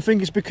 and I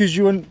think it's because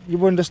you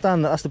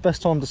understand that that's the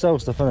best time to sell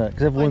stuff, isn't it?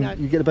 Because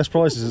you get the best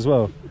prices as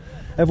well.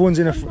 Everyone's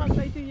in a. Sometimes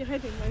they do your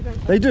head in, they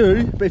don't They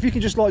do, but if you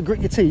can just like grit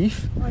your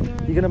teeth, I know.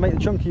 you're going to make the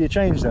chunk of your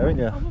change there, aren't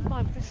you? I wouldn't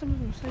mind, but some of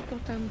them are so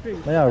goddamn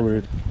rude. They are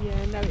rude.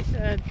 Yeah, no, it's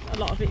a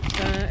lot of it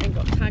ain't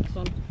got tags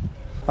on.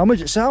 How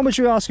much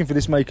are you asking for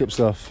this makeup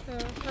stuff?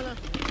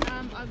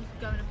 I'm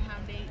going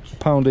 £1 each.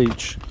 £1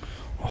 each.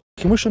 Oh,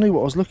 I wish I knew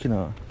what I was looking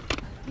at.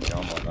 Yeah,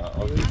 I'm like that.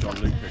 I'm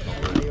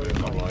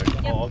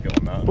like, I'll get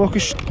on that. Well,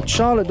 because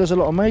Charlotte does a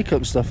lot of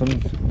makeup stuff,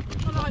 and Well,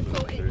 I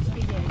thought it was for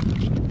you.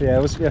 yeah,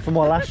 it was for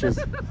my lashes.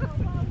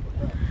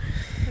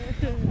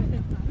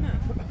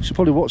 She'll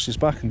probably watch this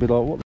back and be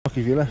like, what the fuck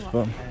have you left?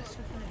 But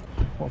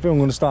I think I'm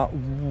going to start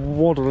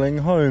waddling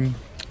home.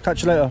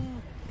 Catch you later.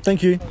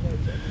 Thank you.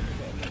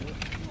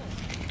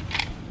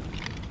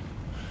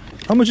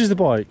 How much is the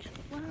bike?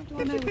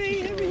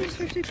 50p, everything's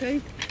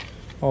 50p.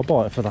 I'll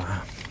buy it for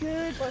that.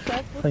 Good, what's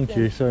that? Thank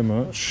you so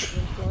much.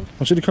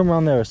 I should have come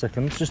around there a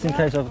second, just in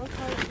case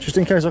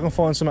I can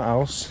find something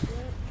else.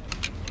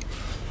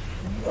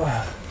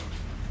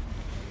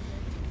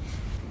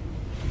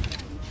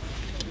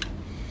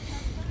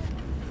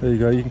 There you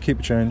go, you can keep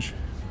the change.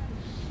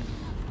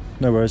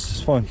 No worries,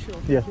 it's fine.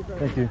 Yeah,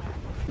 thank you.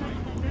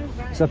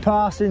 It's a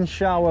passing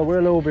shower,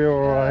 we'll all be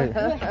alright.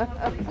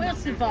 We'll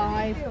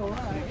survive.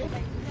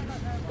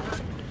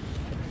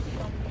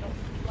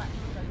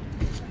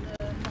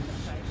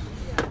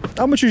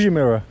 How much is your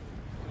mirror?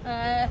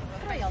 £3.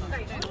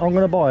 I'm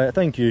going to buy it,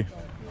 thank you.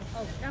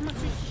 Oh, how much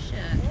is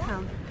your shirt?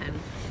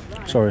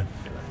 £1. Sorry.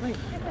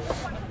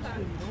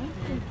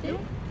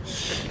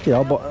 Yeah,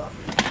 I'll buy it.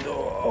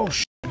 Oh,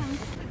 sh**. Dawn,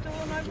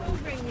 I will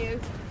ring you.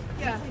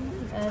 Yeah.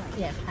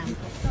 Yeah,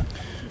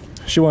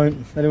 £1. She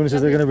won't. Anyone who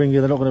says they're going to ring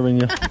you, they're not going to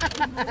ring you.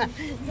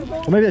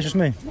 Or maybe that's just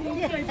me.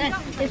 Yeah,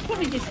 it's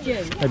probably just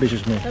you. Maybe it's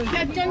just me. So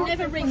don't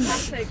ever ring me.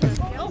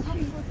 Oh,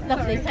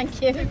 lovely,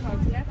 thank you.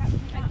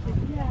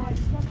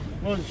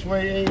 Morning,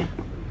 sweetie.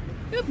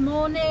 Good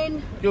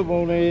morning. Good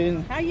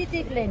morning. How you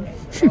diddling?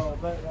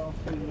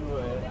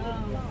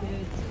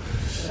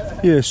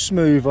 You're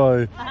smooth,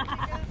 oh.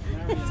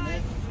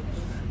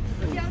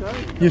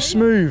 You're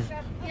smooth.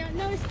 Yeah,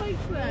 no, I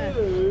spoke to her.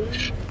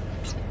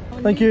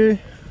 Thank you.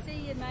 See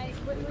you, mate.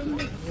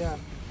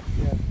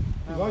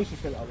 I used to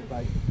fill it up with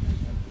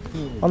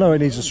bacon. I know it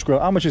needs a screw.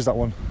 How much is that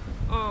one?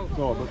 Oh,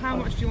 how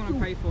much do you want to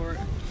pay for it?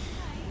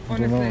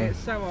 Honestly, know. it's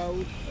so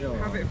old.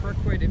 Have it for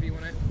 £1 if you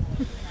want it.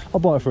 I'll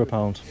buy it for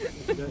 £1.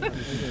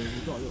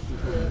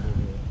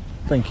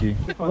 Thank you.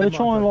 I'm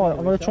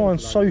gonna try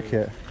and soak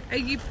it.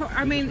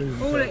 I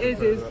mean, all it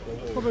is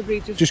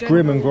probably just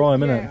Grim and grime,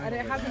 innit? Yeah, and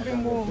it hasn't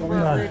been worn for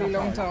a really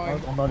long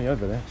time. I'm only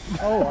over there.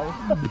 Oh.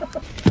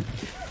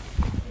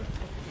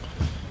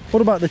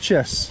 What about the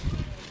chest?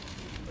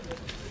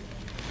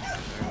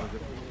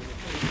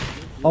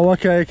 Oh,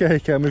 okay,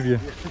 I'm with you.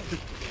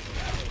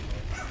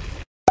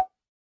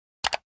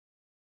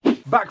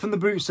 Back from the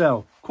boot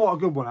sale. Quite a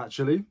good one,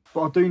 actually.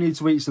 But I do need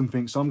to eat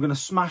something, so I'm going to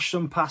smash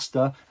some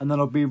pasta, and then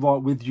I'll be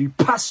right with you.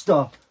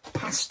 Pasta!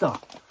 Pasta!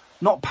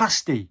 Not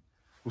pasty.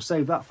 We'll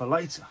save that for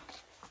later.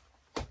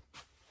 See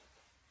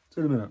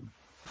you in a minute.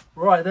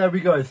 Right, there we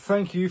go.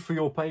 Thank you for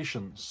your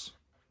patience.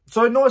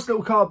 So, nice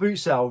little car boot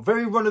sale.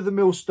 Very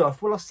run-of-the-mill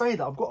stuff. Well, I say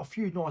that, I've got a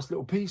few nice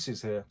little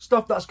pieces here.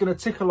 Stuff that's going to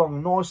tick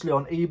along nicely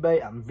on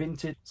eBay and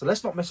vintage. So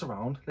let's not mess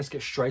around. Let's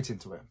get straight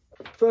into it.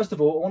 First of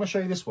all, I want to show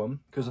you this one,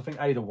 because I think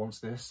Ada wants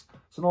this.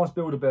 It's a nice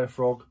Build-A-Bear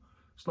frog.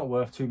 It's not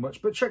worth too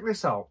much, but check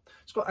this out.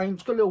 It's got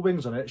little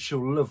wings on it.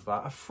 She'll love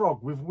that. A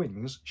frog with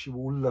wings, she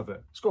will love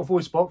it. It's got a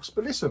voice box,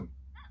 but listen.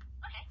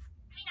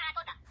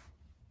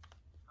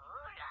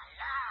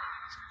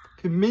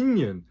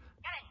 Minion.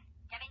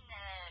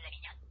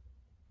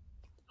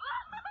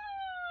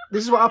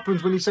 This is what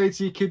happens when you say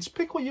to your kids,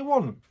 pick what you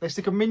want. They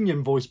stick a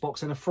Minion voice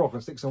box in a frog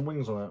and stick some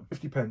wings on it.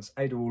 50 pence.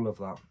 Ada will love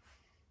that.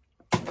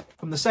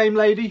 From the same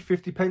lady,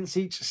 50 pence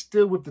each.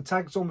 Still with the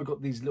tags on. We've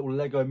got these little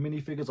Lego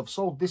minifigures. I've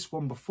sold this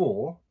one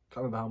before.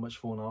 Can't remember how much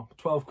for now.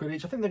 12 quid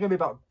each. I think they're going to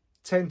be about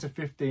 10 to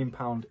 15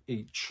 pound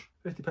each.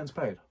 50 pence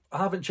paid. I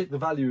haven't checked the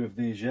value of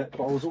these yet,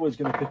 but I was always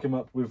going to pick them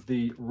up with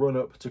the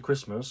run-up to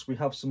Christmas. We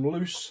have some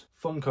loose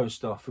Funko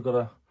stuff. We've got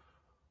a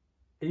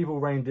evil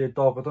reindeer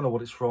dog. I don't know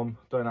what it's from.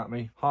 Don't at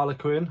me.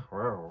 Harlequin.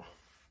 Don't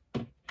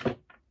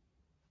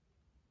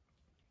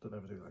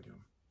ever do that again.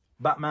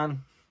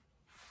 Batman.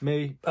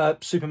 Me.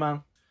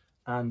 Superman.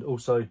 And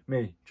also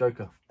me,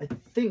 Joker. I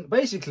think,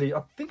 basically,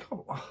 I think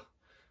 £3,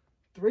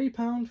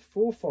 £4,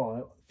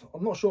 £5.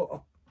 I'm not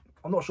sure.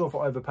 I'm not sure if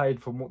I overpaid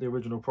from what the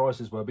original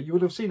prices were, but you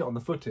would have seen it on the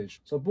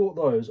footage. So I bought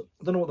those.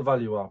 I don't know what the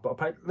value are, but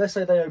I paid, let's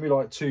say they owe me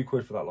like 2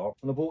 quid for that lot.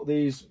 And I bought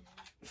these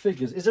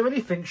figures. Is there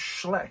anything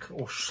Schleck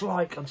or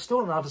Schleich? I still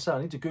don't know how to say it.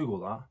 I need to Google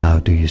that. How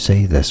do you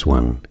say this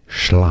one?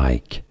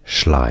 Schleich.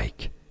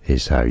 Schleich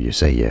is how you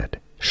say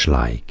it.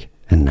 Schleich.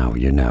 And now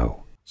you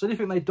know. So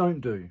anything they don't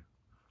do.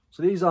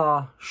 So these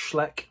are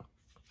Schleck,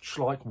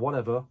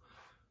 whatever.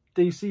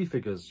 DC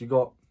figures. You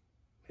got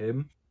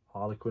him,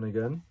 Harlequin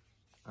again,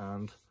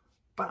 and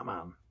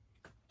Batman.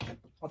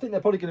 I think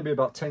they're probably going to be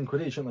about 10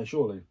 quid each, aren't they,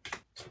 surely?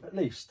 At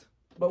least.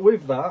 But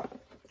with that,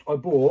 I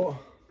bought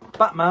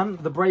Batman,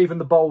 the Brave and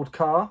the Bold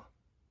car.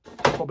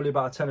 Probably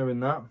about a tenner in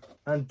that.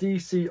 And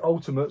DC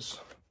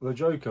Ultimates, the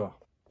Joker.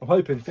 I'm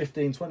hoping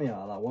 15, 20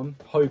 out of that one.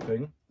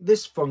 Hoping.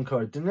 This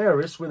Funko,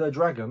 Daenerys with her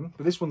dragon.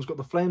 But this one's got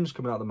the flames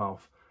coming out of the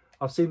mouth.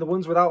 I've seen the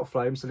ones without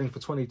flames selling for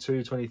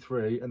 22,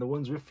 23. And the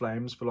ones with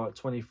flames for like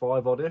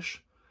 25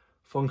 oddish.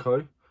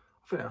 Funko.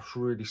 I think that's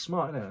really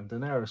smart, isn't it? And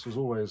Daenerys was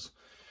always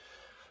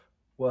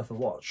worth a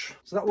watch.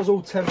 So that was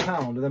all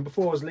 £10. And then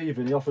before I was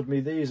leaving, he offered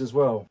me these as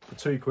well for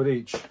 2 quid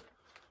each.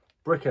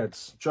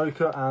 Brickheads,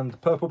 Joker and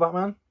Purple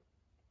Batman.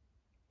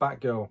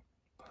 Batgirl.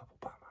 Purple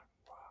Batman.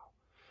 Wow.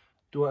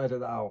 Do I edit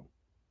that out?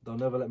 They'll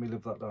never let me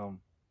live that down.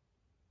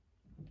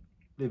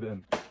 Leave it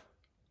in.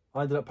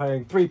 I ended up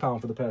paying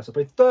 £3 for the pair. So I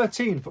paid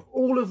 13 for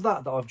all of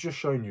that I've just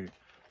shown you.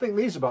 I think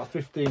these are about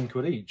 15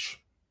 quid each.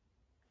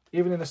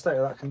 Even in the state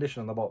of that condition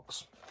on the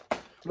box.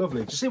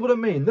 Lovely. Do you see what I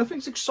mean?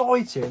 Nothing's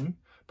exciting,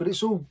 but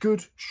it's all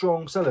good,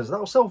 strong sellers.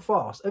 That'll sell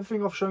fast.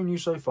 Everything I've shown you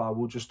so far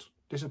will just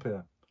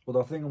disappear.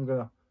 Although I think I'm going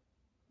to...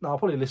 No, I'll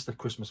probably list the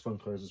Christmas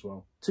Funkos as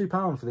well.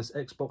 £2 for this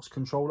Xbox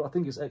controller. I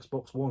think it's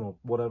Xbox One or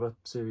whatever,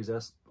 Series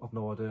S. I've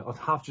no idea. I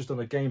have just done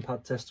a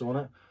gamepad tester on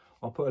it.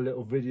 I'll put a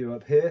little video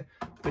up here.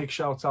 Big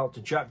shout out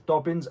to Jack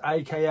Dobbins,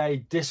 aka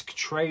Disc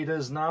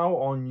Traders now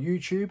on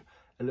YouTube.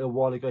 A little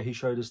while ago, he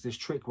showed us this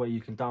trick where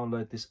you can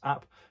download this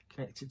app,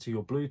 connect it to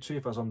your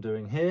Bluetooth, as I'm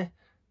doing here,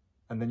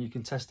 and then you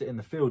can test it in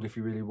the field if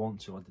you really want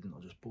to. I didn't,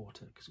 I just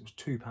bought it because it was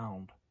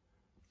 £2.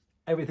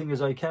 Everything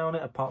is okay on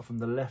it, apart from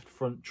the left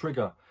front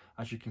trigger.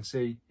 As you can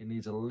see, it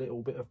needs a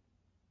little bit of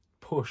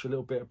push, a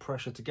little bit of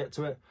pressure to get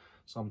to it.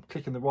 So I'm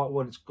clicking the right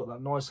one. It's got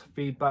that nice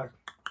feedback.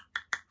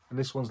 And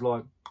this one's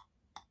like...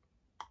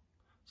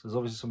 So there's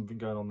obviously something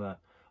going on there.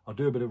 I'll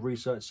do a bit of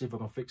research, see if I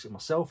can fix it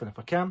myself. And if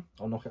I can,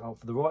 I'll knock it out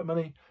for the right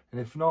money. And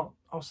if not,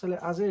 I'll sell it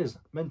as is.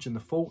 Mention the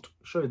fault.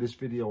 Show this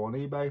video on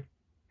eBay.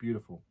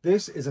 Beautiful.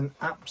 This is an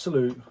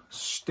absolute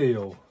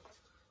steal.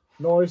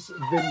 Nice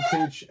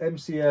vintage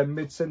MCM,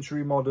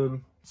 mid-century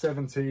modern,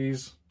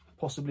 70s.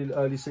 Possibly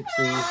early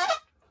 60s.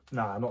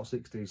 Nah, not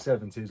 60s,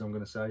 70s I'm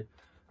going to say.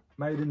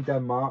 Made in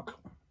Denmark.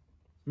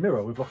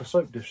 Mirror with like a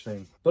soap dish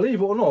thing.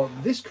 Believe it or not,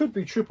 this could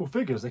be triple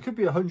figures. There could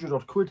be 100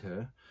 odd quid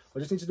here. I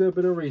just need to do a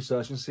bit of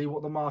research and see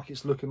what the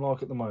market's looking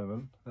like at the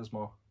moment. There's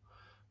my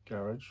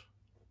garage.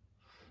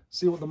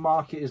 See what the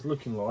market is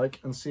looking like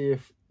and see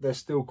if they're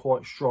still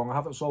quite strong. I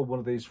haven't sold one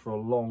of these for a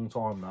long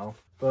time now.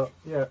 But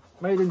yeah,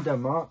 made in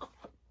Denmark.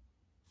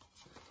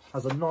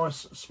 Has a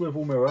nice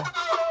swivel mirror.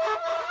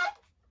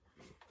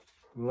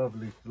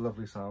 Lovely,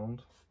 lovely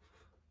sound.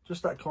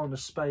 Just that kind of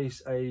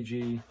space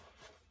agey,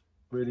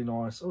 really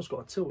nice. Oh, it's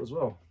got a tilt as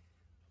well.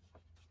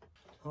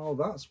 Oh,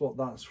 that's what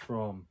that's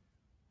from.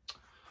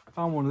 I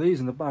found one of these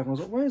in the bag and I was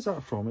like, where's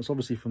that from? It's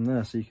obviously from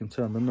there, so you can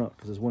turn the nut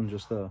because there's one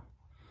just there.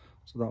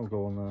 So that'll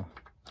go on there.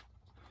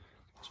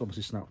 It's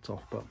obviously snapped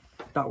off, but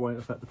that won't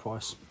affect the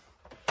price.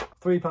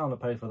 £3 I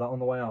paid for that on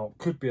the way out.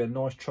 Could be a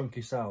nice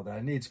chunky sale there.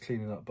 It needs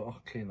cleaning up, but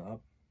I'll clean that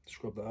up.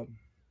 Scrub that up.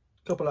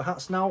 Couple of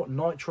hats now.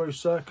 Nitro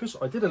Circus.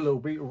 I did a little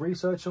bit of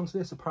research onto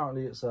this.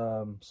 Apparently it's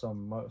some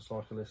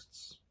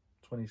motorcyclists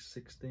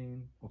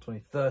 2016 or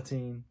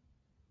 2013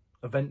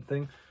 event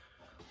thing.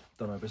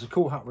 Don't know, but it's a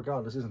cool hat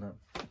regardless, isn't it?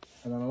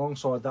 And then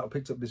alongside that, I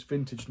picked up this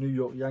vintage New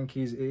York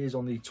Yankees. It is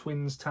on the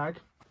Twins tag,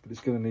 but it's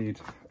going to need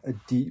a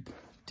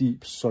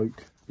deep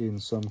soak in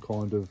some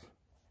kind of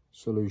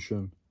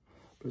solution.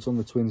 But it's on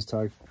the Twins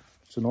tag.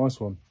 It's a nice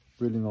one,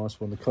 really nice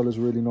one. The colour's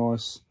really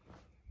nice.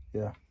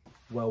 Yeah,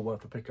 well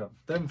worth a pickup.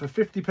 Then for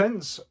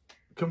 50p,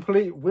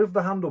 complete with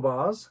the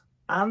handlebars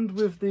and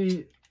with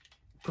the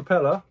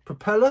propeller,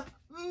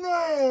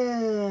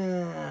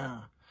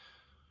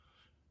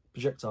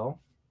 projectile,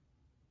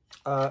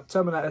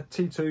 Terminator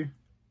T2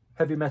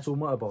 heavy metal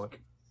motorbike,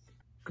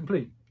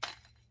 complete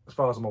as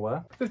far as I'm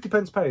aware.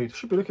 50p paid.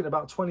 Should be looking at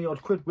about 20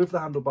 odd quid with the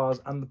handlebars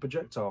and the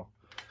projectile,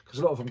 because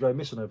a lot of them go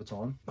missing over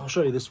time. I'll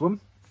show you this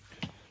one.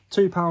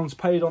 £2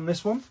 paid on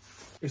this one.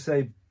 It's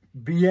a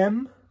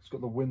BM. It's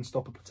got the wind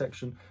stopper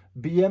protection.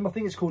 BM, I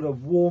think it's called a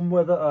warm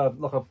weather,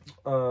 like a,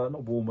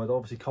 not warm weather,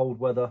 obviously cold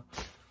weather,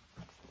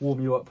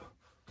 warm you up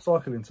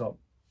cycling top.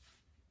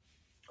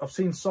 I've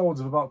seen solds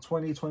of about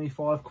 20,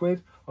 25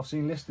 quid. I've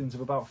seen listings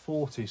of about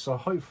 40. So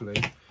hopefully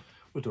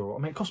we'll do it. I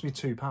mean, it cost me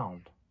 £2.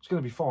 It's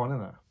going to be fine,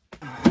 isn't it?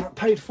 I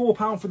paid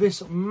 £4 for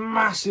this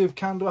massive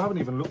candle. I haven't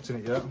even looked in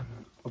it yet.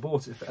 I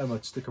bought it for Emma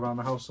to stick around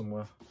the house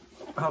somewhere.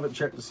 I haven't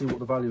checked to see what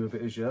the value of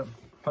it is yet.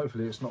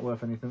 Hopefully it's not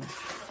worth anything.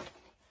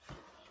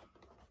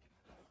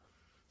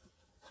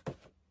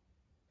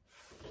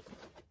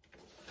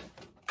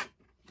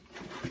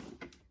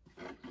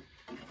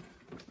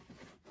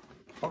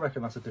 I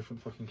reckon that's a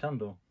different fucking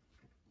candle.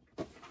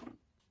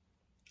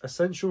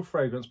 Essential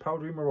fragrance,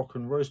 powdery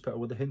Moroccan rose petal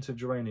with a hint of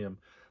geranium.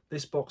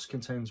 This box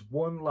contains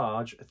one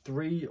large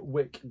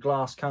 3-wick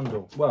glass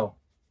candle. Well,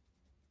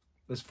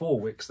 there's 4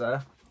 wicks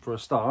there for a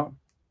start, and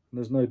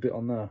there's no bit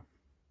on there.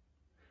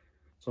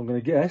 So I'm going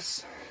to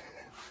guess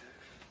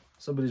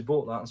somebody's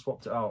bought that and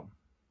swapped it out.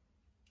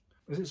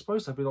 Is it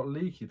supposed to be like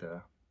leaky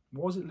there?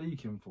 What was it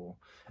leaking for?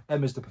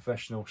 Emma's the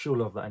professional. She'll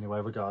love that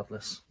anyway,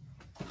 regardless.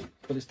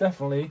 But it's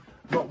definitely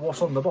not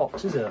what's on the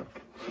box, is it?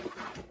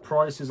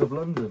 Prices of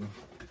London.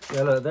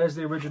 Yeah, look, there's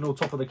the original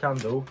top of the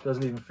candle.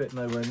 Doesn't even fit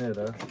nowhere near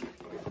there.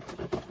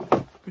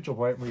 Good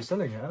job I ain't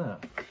reselling it, isn't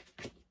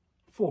it?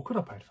 £4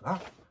 I paid for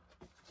that.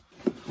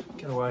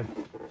 Get away.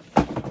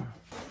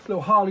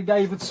 Little Harley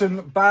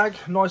Davidson bag.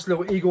 Nice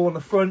little eagle on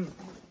the front.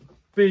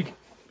 Big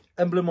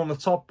emblem on the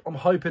top. I'm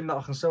hoping that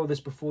I can sell this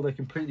before they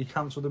completely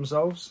cancel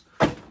themselves.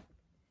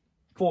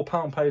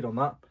 £4 paid on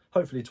that.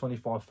 Hopefully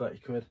 25, 30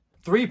 quid.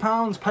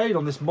 £3 paid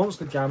on this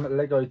Monster Jam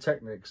Lego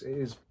Technics. It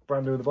is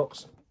brand new in the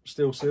box,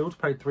 still sealed.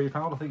 Paid £3.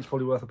 I think it's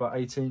probably worth about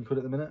 18 quid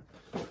at the minute.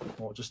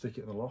 I'll just stick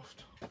it in the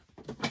loft.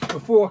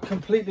 Before I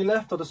completely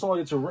left, I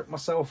decided to rip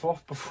myself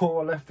off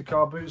before I left the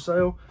car boot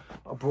sale.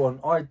 I brought an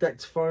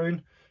iDecked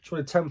phone. Just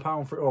wanted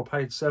 £10 for it, or I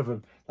paid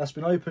 £7. That's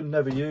been opened,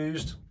 never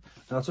used.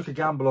 And I took a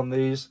gamble on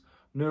these.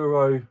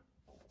 Neuro,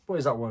 what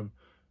is that one?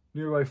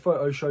 Neuro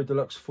Photo Show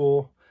Deluxe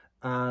 4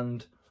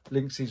 and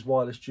Lynx's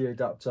wireless G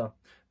adapter.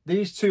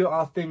 These two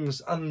are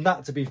things, and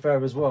that to be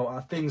fair as well,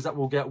 are things that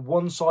will get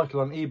one cycle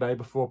on eBay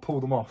before I pull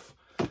them off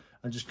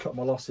and just cut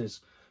my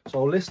losses. So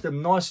I'll list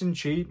them nice and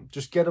cheap,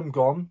 just get them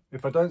gone.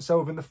 If I don't sell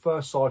within the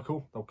first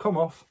cycle, they'll come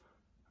off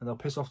and they'll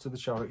piss off to the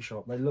charity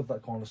shop. They love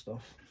that kind of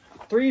stuff.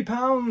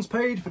 £3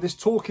 paid for this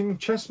talking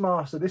chess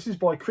master. This is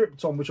by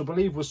Krypton, which I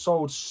believe was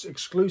sold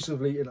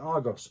exclusively in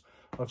Argos.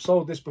 I've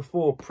sold this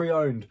before,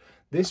 pre-owned.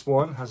 This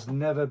one has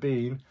never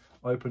been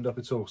opened up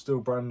at all, still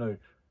brand new.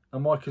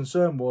 And my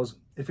concern was,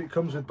 if it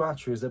comes with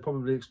batteries, they're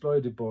probably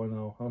exploded by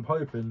now. I'm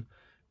hoping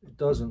it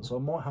doesn't, so I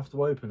might have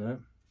to open it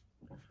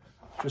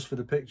just for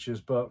the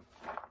pictures. But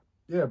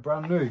yeah,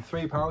 brand new,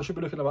 £3. Should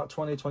be looking at about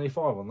 20,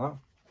 25 on that.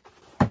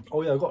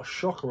 Oh yeah, I've got a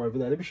shocker over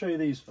there. Let me show you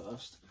these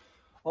first.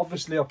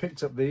 Obviously, I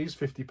picked up these,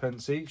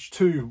 50p each.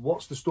 2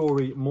 What's the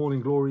Story Morning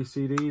Glory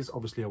CDs.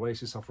 Obviously,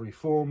 Oasis have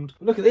reformed.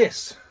 Look at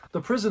this.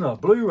 The Prisoner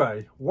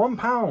Blu-ray,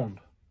 £1.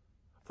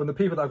 From the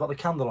people that I got the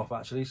candle off,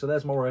 actually. So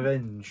there's my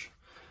revenge.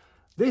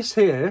 This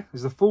here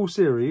is the full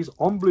series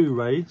on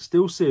Blu-ray,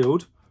 still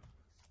sealed.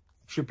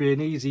 Should be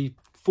an easy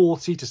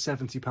 £40 to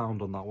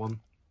 £70 on that one,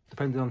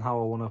 depending on how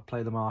I want to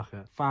play the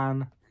market.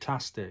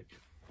 Fantastic.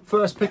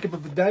 First pickup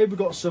of the day, we've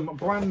got some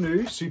brand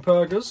new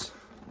Supergas.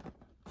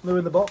 New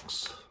in the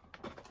box.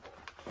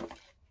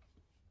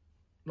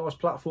 Nice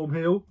platform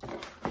heel.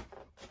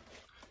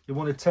 You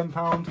wanted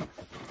 £10,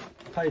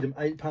 paid them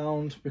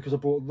 £8 because I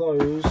bought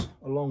those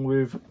along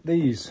with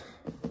these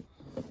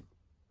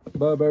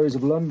Burberrys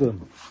of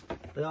London.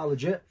 They are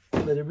legit.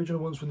 They're the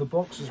original ones from the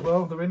box as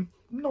well. They're in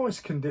nice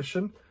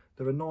condition.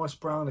 They're a nice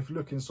brown. If you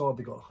look inside,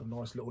 they've got like a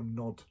nice little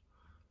nod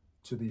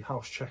to the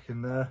house check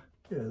in there.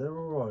 Yeah, they're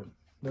all right.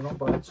 They're not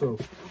bad at all.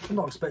 I'm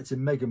not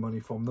expecting mega money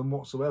from them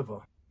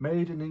whatsoever.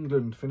 Made in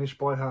England, finished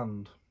by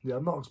hand. Yeah,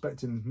 I'm not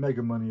expecting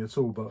mega money at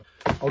all, but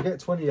I'll get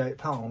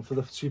 £28 for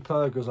the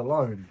Supergas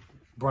alone.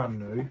 Brand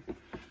new.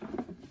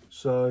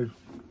 So,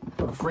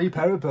 got a free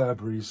pair of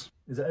Burberrys.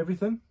 Is that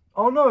everything?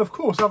 Oh no, of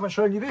course, I haven't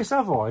shown you this,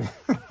 have I?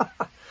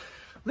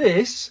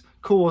 This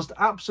caused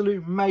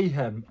absolute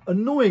mayhem.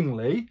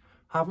 Annoyingly,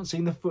 haven't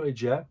seen the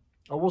footage yet.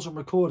 I wasn't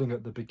recording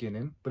at the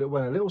beginning, but it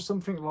went a little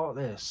something like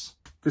this.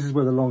 This is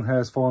where the long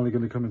hair's finally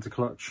going to come into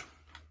clutch.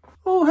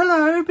 Oh,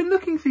 hello, been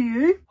looking for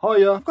you.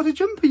 Hiya, I've got a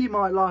jumper you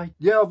might like.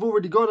 Yeah, I've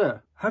already got it.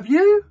 Have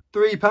you?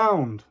 £3.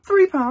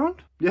 £3?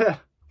 Yeah.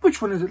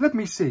 Which one is it? Let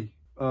me see.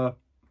 All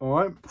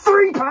right.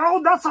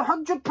 £3? That's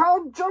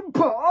 £100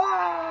 jumper.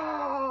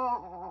 Ah!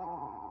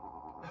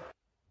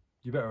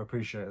 You better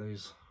appreciate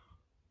these.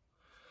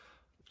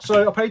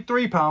 So I paid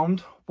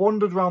 £3,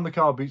 wandered around the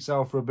car boot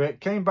sale for a bit,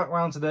 came back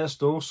round to their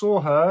store,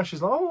 saw her.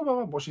 She's like,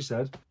 oh, what she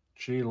said.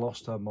 She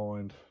lost her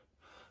mind.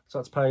 So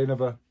I had to pay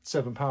another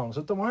 £7. I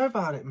said, don't worry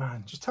about it,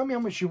 man. Just tell me how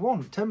much you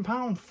want.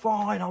 £10?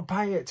 Fine, I'll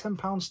pay it.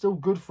 £10 still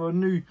good for a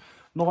new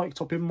Nike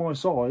top in my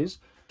size.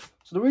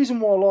 So the reason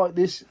why I like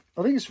this,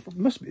 I think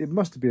it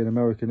must be an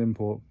American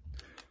import.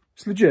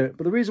 It's legit,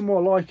 but the reason why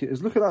I like it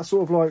is look at that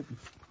sort of like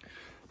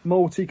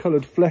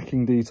multicoloured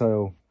flecking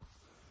detail.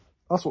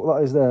 That's what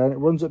that is there, and it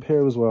runs up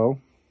here as well.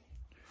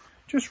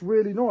 Just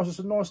really nice. It's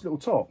a nice little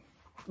top.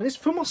 And it's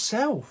for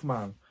myself,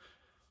 man.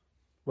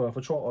 Well, if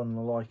I try it on,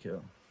 I like it.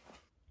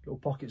 Little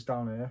pockets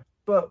down here.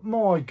 But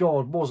my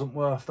God, wasn't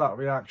worth that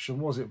reaction,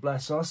 was it,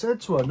 bless her? I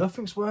said to her,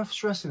 nothing's worth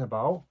stressing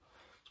about.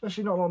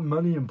 Especially not like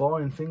money and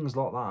buying things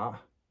like that.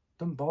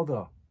 Don't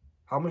bother.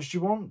 How much do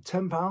you want?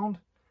 £10?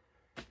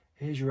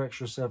 Here's your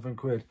extra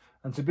 £7.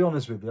 And to be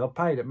honest with you, I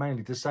paid it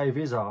mainly to save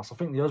his ass. I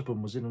think the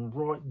husband was in a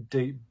right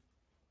deep,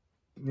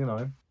 you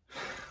know.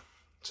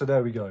 So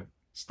there we go.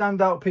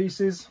 Standout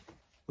pieces.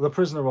 The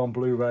Prisoner on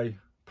Blu-ray.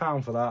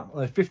 £1 for that.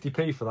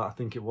 50p for that, I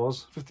think it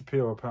was.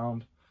 50p or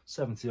 £1.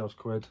 70 odd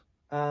quid.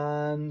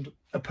 And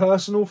a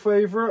personal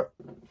favourite.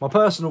 My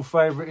personal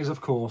favourite is,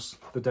 of course,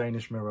 the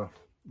Danish mirror.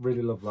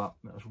 Really love that.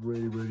 That's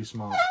really, really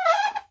smart.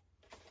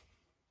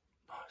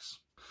 Nice.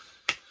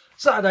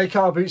 Saturday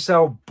car boot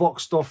sale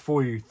boxed off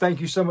for you. Thank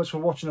you so much for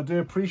watching. I do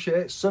appreciate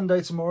it.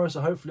 Sunday tomorrow,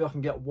 so hopefully I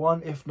can get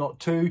 1, if not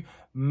 2,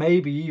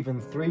 maybe even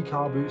 3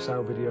 car boot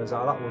sale videos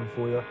out of that one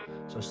for you.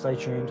 So stay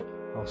tuned.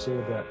 I'll see you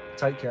in a bit.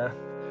 Take care.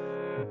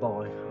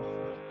 Bye.